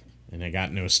 And I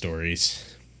got no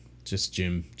stories. Just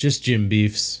gym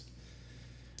beefs.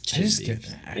 I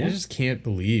just can't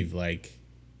believe, like.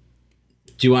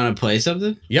 Do you want to play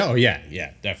something? Yeah,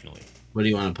 definitely. What do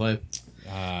you want to play?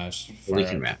 We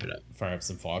can wrap it up. Fire up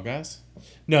some Fall Guys.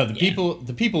 No,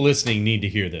 the people listening need to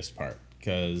hear this part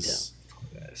because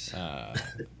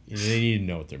they need to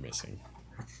know what they're missing.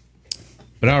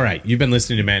 But all right, you've been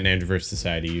listening to Matt and Andrew vs.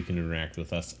 Society. You can interact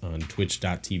with us on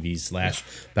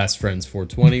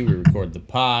twitch.tv/bestfriends420. We record the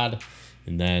pod,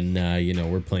 and then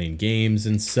we're playing games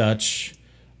and such.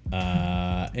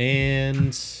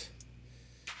 And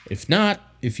if not,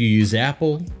 if you use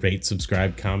Apple, rate,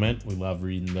 subscribe, comment. We love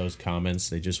reading those comments.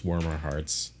 They just warm our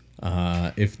hearts.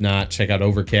 If not, check out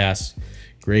Overcast.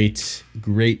 Great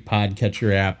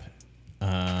podcatcher app.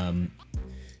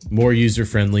 More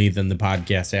user-friendly than the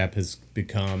podcast app has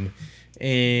become.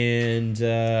 And,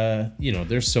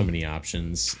 there's so many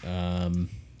options. But,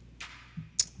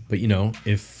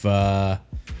 if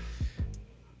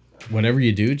whenever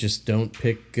you do, just don't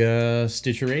pick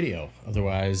Stitcher Radio.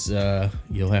 Otherwise,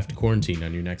 you'll have to quarantine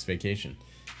on your next vacation.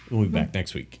 We'll be back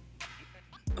next week.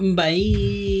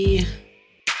 Bye.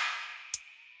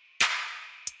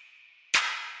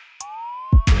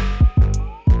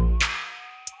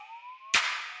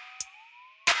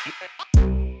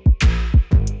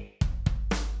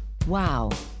 Wow,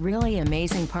 really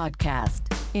amazing podcast.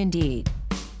 Indeed.